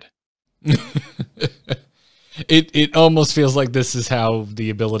feel good. It almost feels like this is how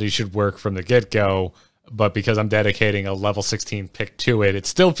the ability should work from the get-go, but because I'm dedicating a level 16 pick to it, it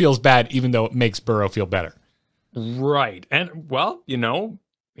still feels bad, even though it makes Burrow feel better. Right. And, well, you know,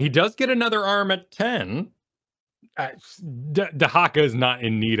 he does get another arm at 10. Dahaka is not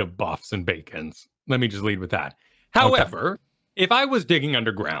in need of buffs and bacons. Let me just lead with that. However, if I was digging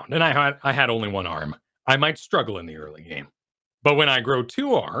underground and I had only 1 arm, I might struggle in the early game. But when I grow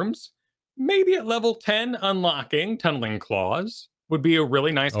 2 arms, maybe at level 10, unlocking Tunneling Claws would be a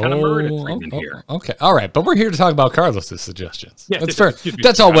really nice kind of murder treatment here. Okay, all right. But we're here to talk about Carlos's suggestions. Yes, that's fair.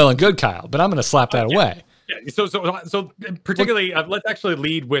 That's all well and good, Kyle, but I'm going to slap that away. Yeah, so particularly, let's actually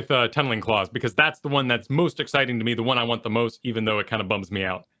lead with Tunneling Claws, because that's the one that's most exciting to me, the one I want the most, even though it kind of bums me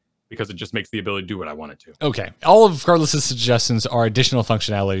out, because it just makes the ability to do what I want it to. Okay. All of Carlos's suggestions are additional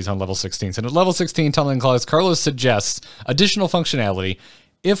functionalities on level 16. So at level 16, Tunneling Claws, Carlos suggests additional functionality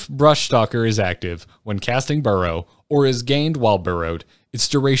if Brush Stalker is active when casting Burrow or is gained while burrowed, its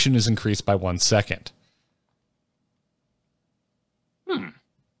duration is increased by 1 second.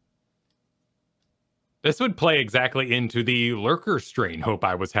 This would play exactly into the Lurker Strain hope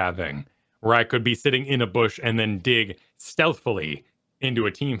I was having, where I could be sitting in a bush and then dig stealthily into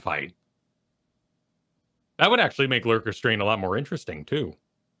a team fight. That would actually make Lurker Strain a lot more interesting, too.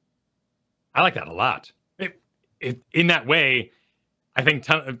 I like that a lot. In that way, I think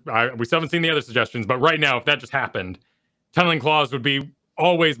we still haven't seen the other suggestions, but right now, if that just happened, Tunneling Claws would be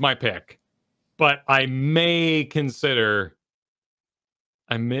always my pick. But I may consider...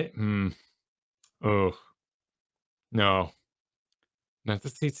 Oh, no.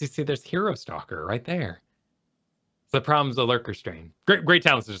 See, there's Hero Stalker right there. The problem's the Lurker Strain. Great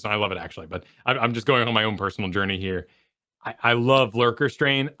talent suggestion. I love it, actually. But I'm just going on my own personal journey here. I love Lurker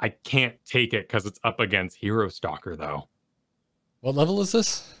Strain. I can't take it because it's up against Hero Stalker, though. What level is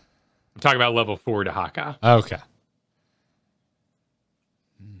this? I'm talking about level 4 Dahaka. Okay.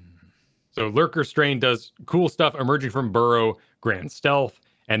 So Lurker Strain does cool stuff emerging from Burrow, Grand Stealth,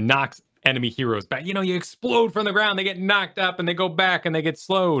 and knocks enemy heroes back. You know, you explode from the ground, they get knocked up, and they go back, and they get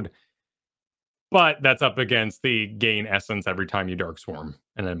slowed. But that's up against the gain essence every time you Dark Swarm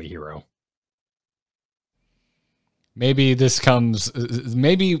an enemy hero. Maybe this comes...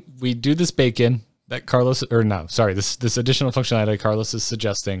 Maybe we do this bacon that Carlos... Or no, sorry, this additional functionality Carlos is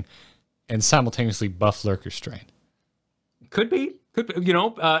suggesting and simultaneously buff Lurker Strain. Could be. You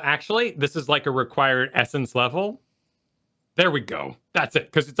know, actually, this is like a required essence level. There we go. That's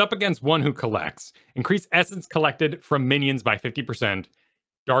it. Because it's up against one who collects. Increase essence collected from minions by 50%.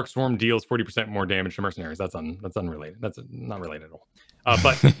 Dark Swarm deals 40% more damage to mercenaries. That's unrelated. That's not related at all.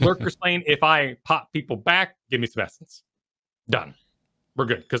 But Lurker Slain, if I pop people back, give me some essence. Done. We're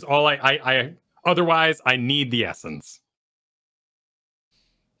good. Because otherwise, I need the essence.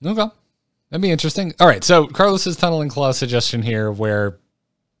 Okay. That'd be interesting. All right. So Carlos's Tunneling Claw suggestion here, where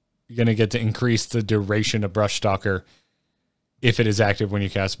you're going to get to increase the duration of Brush Stalker if it is active when you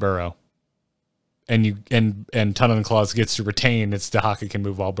cast Burrow. And Ton of the Claws gets to retain its Dahaka can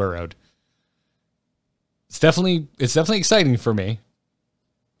move while burrowed. It's definitely exciting for me.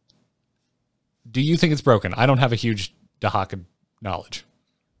 Do you think it's broken? I don't have a huge Dahaka knowledge.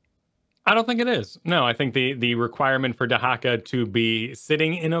 I don't think it is. No, I think the requirement for Dahaka to be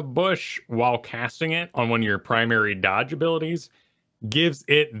sitting in a bush while casting it on one of your primary dodge abilities gives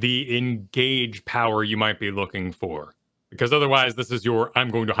it the engage power you might be looking for. Because otherwise, this is your,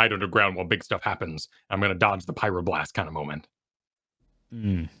 I'm going to hide underground while big stuff happens. I'm going to dodge the pyroblast kind of moment.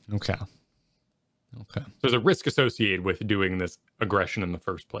 Okay. There's a risk associated with doing this aggression in the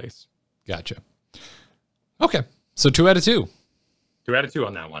first place. Gotcha. Okay. So 2 out of 2. 2 out of 2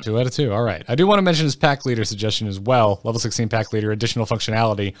 on that one. 2 out of 2. All right. I do want to mention his pack leader suggestion as well. Level 16 pack leader, additional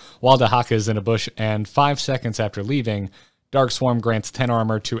functionality. While Dahaka is in a bush and 5 seconds after leaving, Dark Swarm grants 10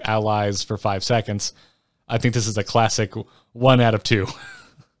 armor to allies for 5 seconds. I think this is a classic 1 out of 2.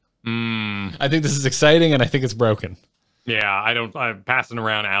 I think this is exciting, and I think it's broken. Yeah, I'm passing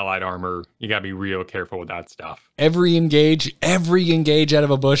around allied armor. You gotta be real careful with that stuff. Every engage out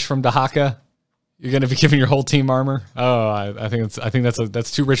of a bush from Dahaka, you're gonna be giving your whole team armor. Oh, I think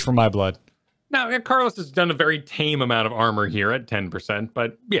that's too rich for my blood. Now, Carlos has done a very tame amount of armor here at 10%,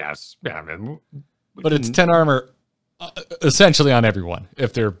 but yes, yeah, but it's 10 armor essentially on everyone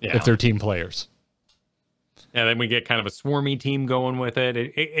if they're team players. And then we get kind of a swarmy team going with it.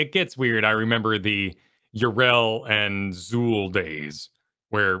 It gets weird. I remember the Yrel and Zool days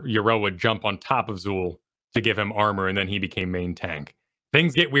where Yrel would jump on top of Zool to give him armor, and then he became main tank.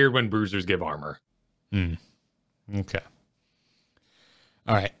 Things get weird when bruisers give armor. Okay.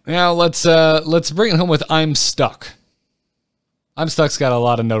 All right. Now let's bring it home with I'm Stuck. I'm Stuck's got a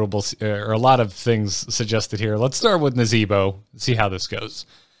lot of notables or a lot of things suggested here. Let's start with Nazebo. See how this goes.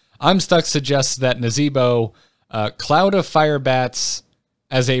 I'm Stuck suggests that Nazebo Cloud of Fire Bats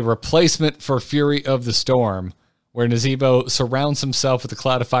as a replacement for Fury of the Storm, where Nazebo surrounds himself with a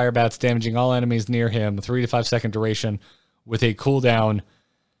cloud of fire bats, damaging all enemies near him, 3 to 5 second duration, with a cooldown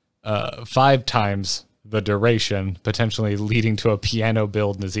 5 times the duration, potentially leading to a piano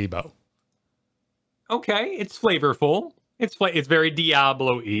build Nazebo. Okay, it's flavorful. It's very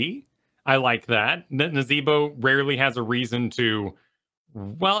Diablo-y. I like that. Nazebo rarely has a reason to...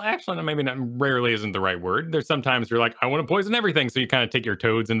 Well, actually, maybe not. Rarely isn't the right word. There's sometimes you're like, I want to poison everything. So you kind of take your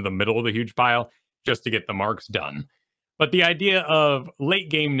toads into the middle of the huge pile just to get the marks done. But the idea of late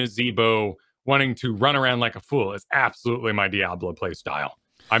game Nazebo wanting to run around like a fool is absolutely my Diablo play style.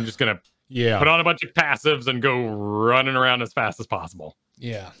 I'm just going to put on a bunch of passives and go running around as fast as possible.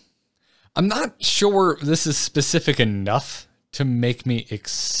 Yeah. I'm not sure this is specific enough to make me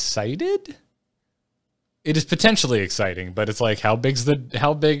excited. It is potentially exciting, but it's like, how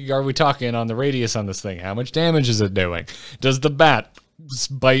big are we talking on the radius on this thing? How much damage is it doing? Does the bat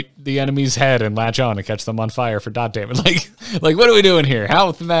bite the enemy's head and latch on and catch them on fire for dot damage? Like what are we doing here?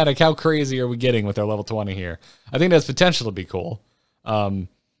 How thematic, how crazy are we getting with our level 20 here? I think that's potential to be cool.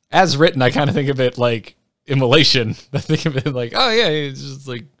 As written, I kind of think of it like Immolation. I think of it like, oh yeah, it's just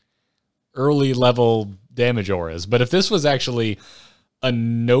like early level damage auras. But if this was actually a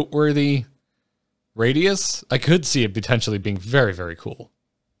noteworthy radius, I could see it potentially being very, very cool.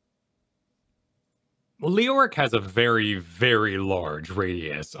 Well, Leoric has a very, very large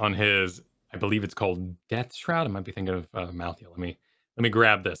radius on his, I believe it's called Death Shroud. I might be thinking of Malthea. Let me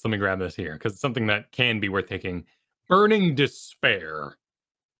grab this. Let me grab this here, because it's something that can be worth taking. Burning Despair.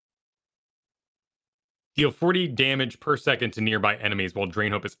 Deal 40 damage per second to nearby enemies while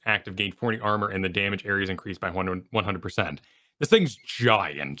Drain Hope is active. Gain 40 armor and the damage area is increased by 100%. This thing's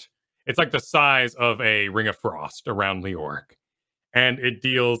giant. It's like the size of a Ring of Frost around Leoric. And it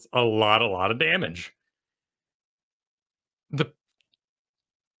deals a lot of damage.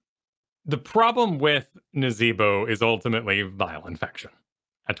 The problem with Nazebo is ultimately Vile Infection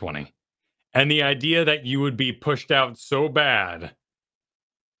at 20. And the idea that you would be pushed out so bad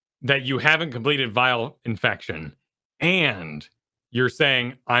that you haven't completed Vile Infection and you're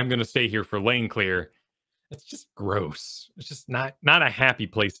saying, I'm going to stay here for lane clear, it's just gross. It's just not a happy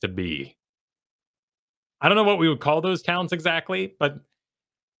place to be. I don't know what we would call those towns exactly, but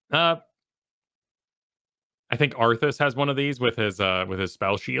I think Arthas has one of these with his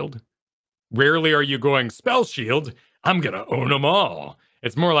spell shield. Rarely are you going, spell shield, I'm gonna own them all.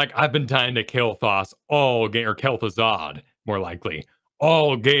 It's more like, I've been trying to kill Thos all game, or Kel'Thuzad, more likely,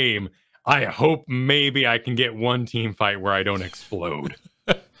 all game. I hope maybe I can get one team fight where I don't explode.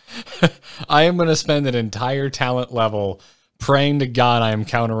 I am going to spend an entire talent level praying to God I am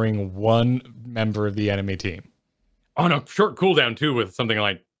countering one member of the enemy team. On a short cooldown, too, with something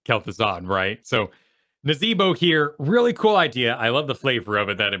like Kel'Thuzad, right? So Nazebo here, really cool idea. I love the flavor of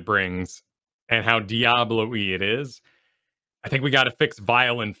it that it brings and how Diablo-y it is. I think we got to fix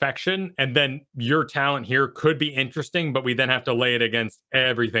Vile Infection, and then your talent here could be interesting, but we then have to lay it against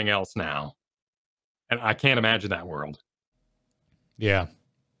everything else now. And I can't imagine that world. Yeah.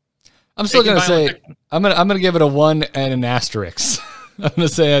 I'm still going to say, I'm gonna give it a 1 and an asterisk. I'm going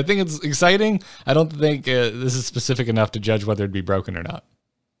to say, I think it's exciting. I don't think this is specific enough to judge whether it'd be broken or not.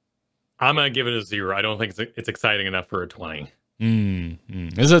 I'm going to give it a 0. I don't think it's exciting enough for a 20.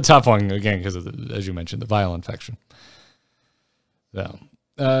 This is a tough one, again, because of as you mentioned, the Vile Infection. So,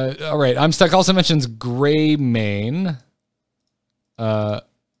 all right. I'm Stuck also mentions Greymane.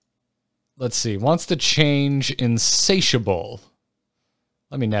 Let's see. Wants to change Insatiable.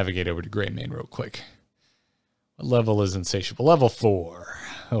 Let me navigate over to Greymane real quick. What level is Insatiable? Level 4.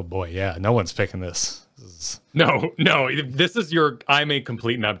 Oh boy, yeah. No one's picking this. No. This is your I'm a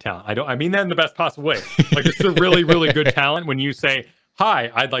complete nub talent. I mean that in the best possible way. Like, this is a really, really good talent when you say, "Hi,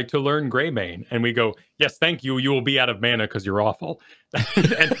 I'd like to learn Greymane," and we go, "Yes, thank you. You will be out of mana because you're awful."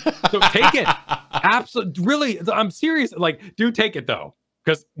 And so take it. Absolutely, really, I'm serious. Like, do take it though,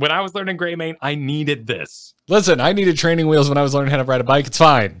 because when I was learning Greymane, I needed this. Listen, I needed training wheels when I was learning how to ride a bike. It's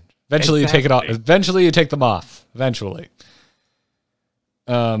fine. Eventually, you take it off. Eventually, you take them off. Eventually.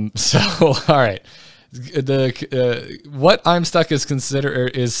 So, all right. What I'm Stuck is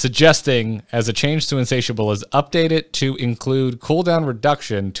suggesting as a change to Insatiable is update it to include cooldown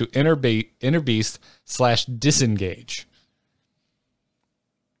reduction to Inner Beast / disengage.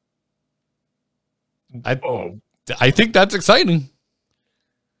 I think that's exciting.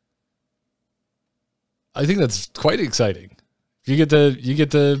 I think that's quite exciting. You get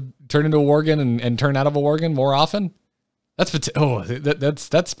to turn into a Worgen and turn out of a Worgen more often. That's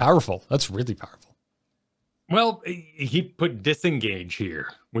powerful. That's really powerful. Well, he put disengage here,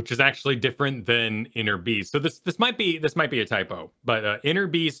 which is actually different than Inner Beast. So this might be a typo, but Inner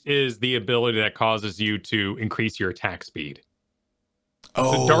Beast is the ability that causes you to increase your attack speed.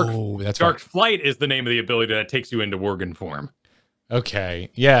 Oh, so Dark right. Flight is the name of the ability that takes you into Worgen form. Okay,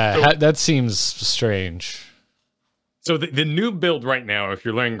 yeah, so, that seems strange. So the new build right now, if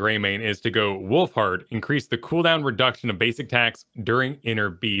you're learning Greymane, is to go Wolfheart, increase the cooldown reduction of basic attacks during Inner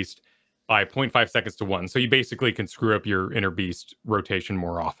Beast by 0.5 seconds to 1. So you basically can screw up your Inner Beast rotation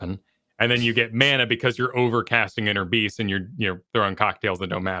more often. And then you get mana because you're overcasting Inner Beast and you're throwing cocktails that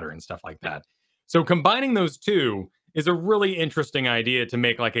don't matter and stuff like that. So combining those two is a really interesting idea to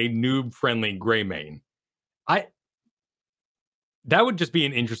make like a noob-friendly Greymane. That would just be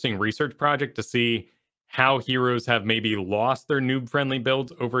an interesting research project to see how heroes have maybe lost their noob-friendly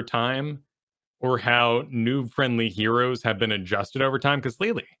builds over time, or how noob-friendly heroes have been adjusted over time. Because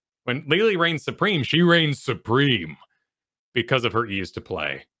when Lily reigns supreme, she reigns supreme because of her ease to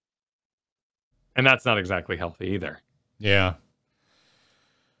play. And that's not exactly healthy either. Yeah.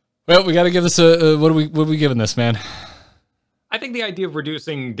 Well, we got to give this what are we giving this, man? I think the idea of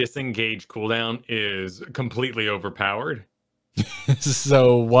reducing disengage cooldown is completely overpowered.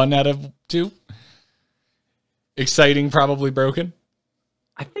 So 1 out of 2? Exciting, probably broken?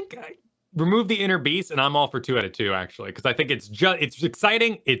 I think I remove the Inner Beast, and I'm all for 2 out of 2, actually, because I think it's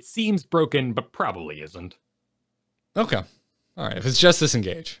exciting. It seems broken, but probably isn't. Okay. All right. If it's just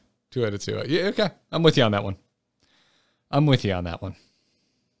disengage, 2 out of 2. Yeah, okay. I'm with you on that one.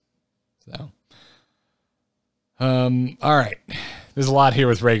 So, all right. There's a lot here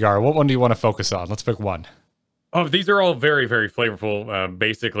with Rhaegar. What one do you want to focus on? Let's pick one. Oh, these are all very, very flavorful.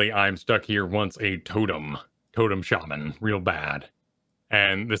 Basically, I'm Stuck here once a totem shaman, real bad.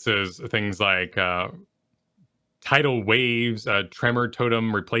 And this is things like tidal waves, tremor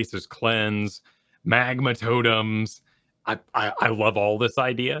totem replaces cleanse, magma totems. I love all this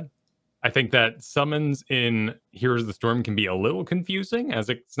idea. I think that summons in Heroes of the Storm can be a little confusing, as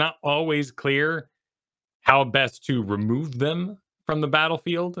it's not always clear how best to remove them from the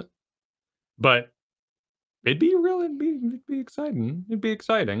battlefield. But it'd be exciting. It'd be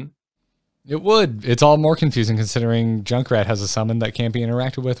exciting. It would. It's all more confusing considering Junkrat has a summon that can't be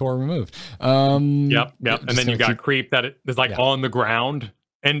interacted with or removed. Yep. And then you've got Creep that is like on the ground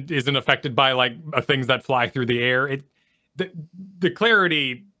and isn't affected by like things that fly through the air. The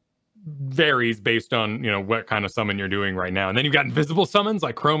clarity varies based on what kind of summon you're doing right now. And then you've got invisible summons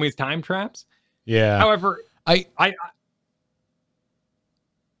like Chromie's time traps. Yeah. However, I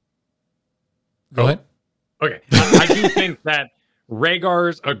go ahead. Okay. I do think that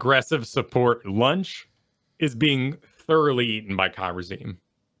Rhaegar's aggressive support lunch is being thoroughly eaten by Khazad.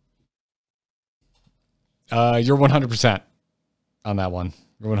 You're 100% on that one.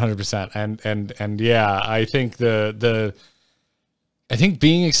 You're 100%. And yeah, I think the I think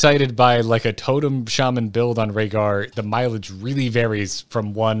being excited by like a totem shaman build on Rhaegar, the mileage really varies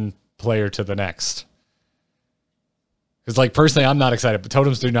from one player to the next. Because like personally, I'm not excited, but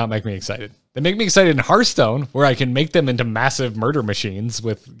totems do not make me excited. They make me excited in Hearthstone, where I can make them into massive murder machines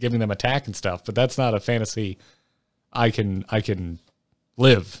with giving them attack and stuff. But that's not a fantasy I can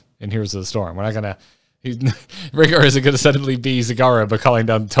live in Heroes of the Storm. We're not gonna. Rhaegar isn't gonna suddenly be Zagara, but calling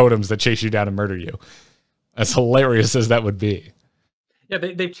down totems that chase you down and murder you. As hilarious as that would be. Yeah,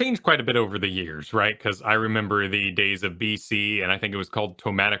 they've changed quite a bit over the years, right? Because I remember the days of BC, and I think it was called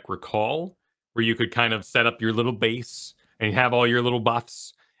Tomatic Recall, where you could kind of set up your little base and you have all your little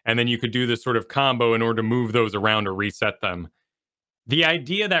buffs, and then you could do this sort of combo in order to move those around or reset them. The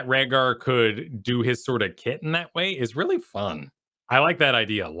idea that Rhaegar could do his sort of kit in that way is really fun. I like that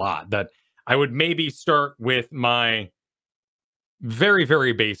idea a lot. That I would maybe start with my very,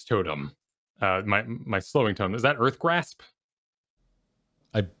 very base totem, my slowing totem. Is that Earth Grasp?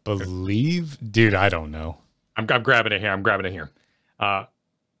 I believe, dude, I don't know. I'm grabbing it here. I'm grabbing it here.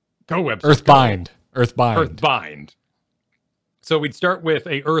 Go Webster. Earthbind. Earthbind. So we'd start with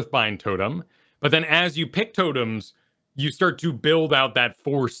a Earthbind totem, but then as you pick totems, you start to build out that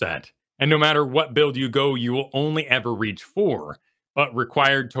 4 set. And no matter what build you go, you will only ever reach 4. But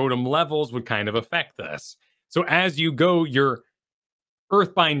required totem levels would kind of affect this. So as you go, your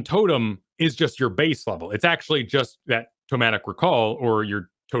Earthbind totem is just your base level. It's actually just that Tomatic Recall or your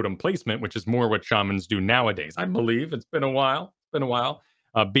totem placement, which is more what shamans do nowadays. I believe it's been a while.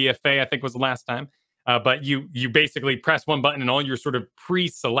 BFA, I think, was the last time. But you basically press one button and all your sort of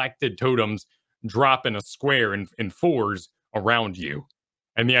pre-selected totems drop in a square in 4s around you.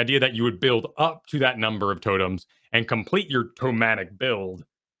 And the idea that you would build up to that number of totems and complete your tomatic build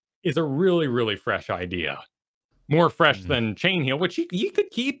is a really, really fresh idea. More fresh than Chain Heal, which you could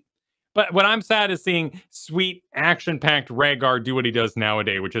keep. But what I'm sad is seeing sweet, action-packed Rhaegar do what he does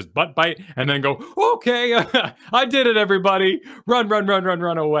nowadays, which is butt bite and then go, okay, I did it, everybody.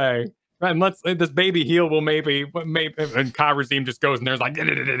 Run away. And this baby heal will maybe, and Khazad just goes and there's like,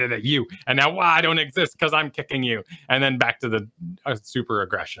 you. And now, I don't exist because I'm kicking you. And then back to the super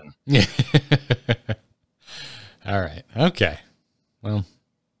aggression. Yeah. All right. Okay. Well.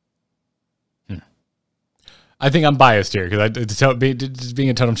 I think I'm biased here because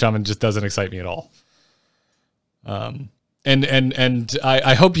being a totem shaman just doesn't excite me at all. And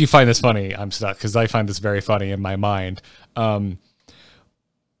I hope you find this funny. I'm stuck because I find this very funny in my mind.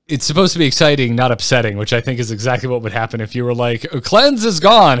 It's supposed to be exciting, not upsetting, which I think is exactly what would happen if you were like, cleanse is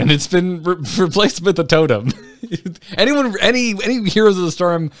gone and it's been replaced with a totem. any Heroes of the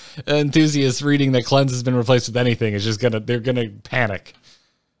Storm enthusiasts reading that cleanse has been replaced with anything is just they're gonna panic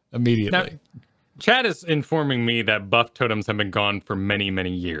immediately. Now, Chad is informing me that buff totems have been gone for many, many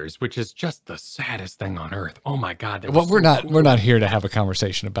years, which is just the saddest thing on earth. Oh my God! Well, we're not here to have a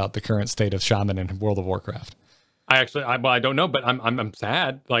conversation about the current state of shaman in World of Warcraft. I don't know, but I'm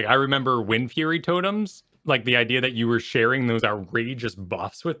sad. Like I remember Wind Fury totems, like the idea that you were sharing those outrageous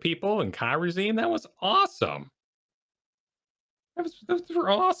buffs with people in Khazad. That was awesome. Those were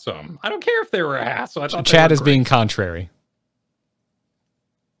awesome. I don't care if they were ass. So Chad is being contrary.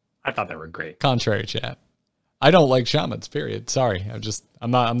 I thought they were great. Contrary, chat. I don't like shamans, period. Sorry.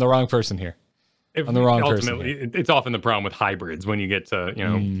 I'm the wrong person here. I'm the wrong person. It's often the problem with hybrids when you get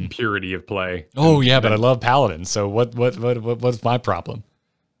to, purity of play. Oh, yeah, but I love paladins. So what's my problem?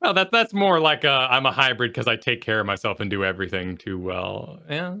 Well, that's more like I'm a hybrid because I take care of myself and do everything too well.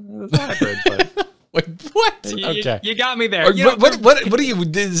 Yeah, it's a hybrid, but... Wait, what? Okay. You got me there. What are you,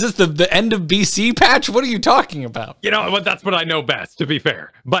 is this the end of BC patch? What are you talking about? You know what? That's what I know best, to be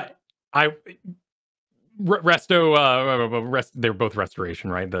fair. But they're both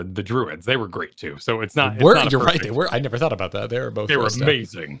restoration, right? The druids, they were great too. So it's not. You're right. They were. I never thought about that. They were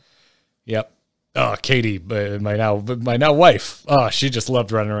amazing. Yep. Oh, Katie, my now wife. Oh, she just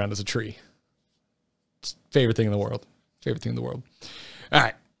loved running around as a tree. Favorite thing in the world. All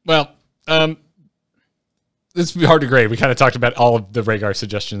right. Well, this would be hard to grade. We kind of talked about all of the Rhaegar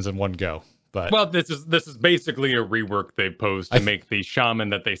suggestions in one go. But this is basically a rework they posed to make the shaman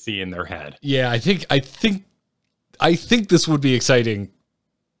that they see in their head. Yeah, I think this would be exciting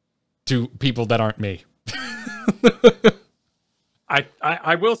to people that aren't me.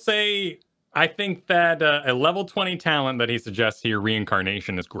 I will say I think that a level 20 talent that he suggests here,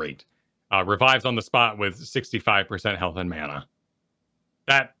 Reincarnation, is great. Revives on the spot with 65% health and mana.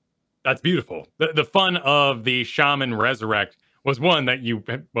 That's beautiful. The fun of the Shaman Resurrect was one that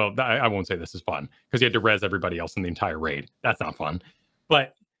I won't say this is fun because you had to res everybody else in the entire raid. That's not fun.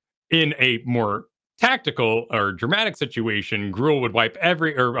 But in a more tactical or dramatic situation, Gruul would wipe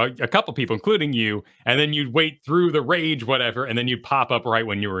a couple people, including you, and then you'd wait through the rage, whatever, and then you'd pop up right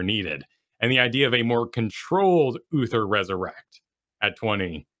when you were needed. And the idea of a more controlled Uther Resurrect at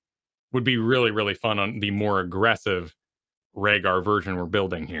 20 would be really, really fun on the more aggressive Rhaegar version we're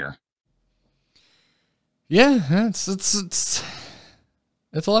building here. Yeah, it's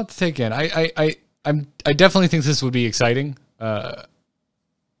a lot to take in. I definitely think this would be exciting.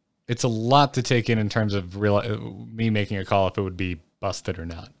 It's a lot to take in terms of me making a call if it would be busted or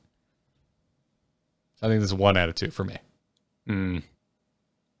not. I think this is 1 out of 2 for me.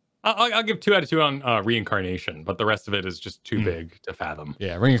 I'll give 2 out of 2 on Reincarnation, but the rest of it is just too big to fathom.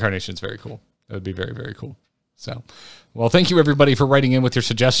 Yeah, Reincarnation is very cool. That would be very, very cool. So, well, thank you everybody for writing in with your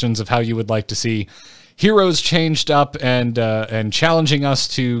suggestions of how you would like to see Heroes changed up and challenging us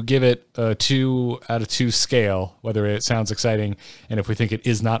to give it a 2 out of 2 scale, whether it sounds exciting and if we think it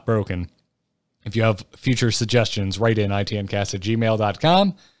is not broken. If you have future suggestions, write in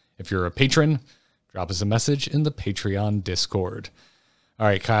itncast@gmail.com. If you're a patron, drop us a message in the Patreon Discord. All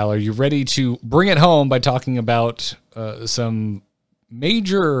right, Kyle, are you ready to bring it home by talking about some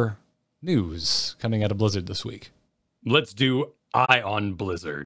major news coming out of Blizzard this week? Let's do Eye on Blizzard.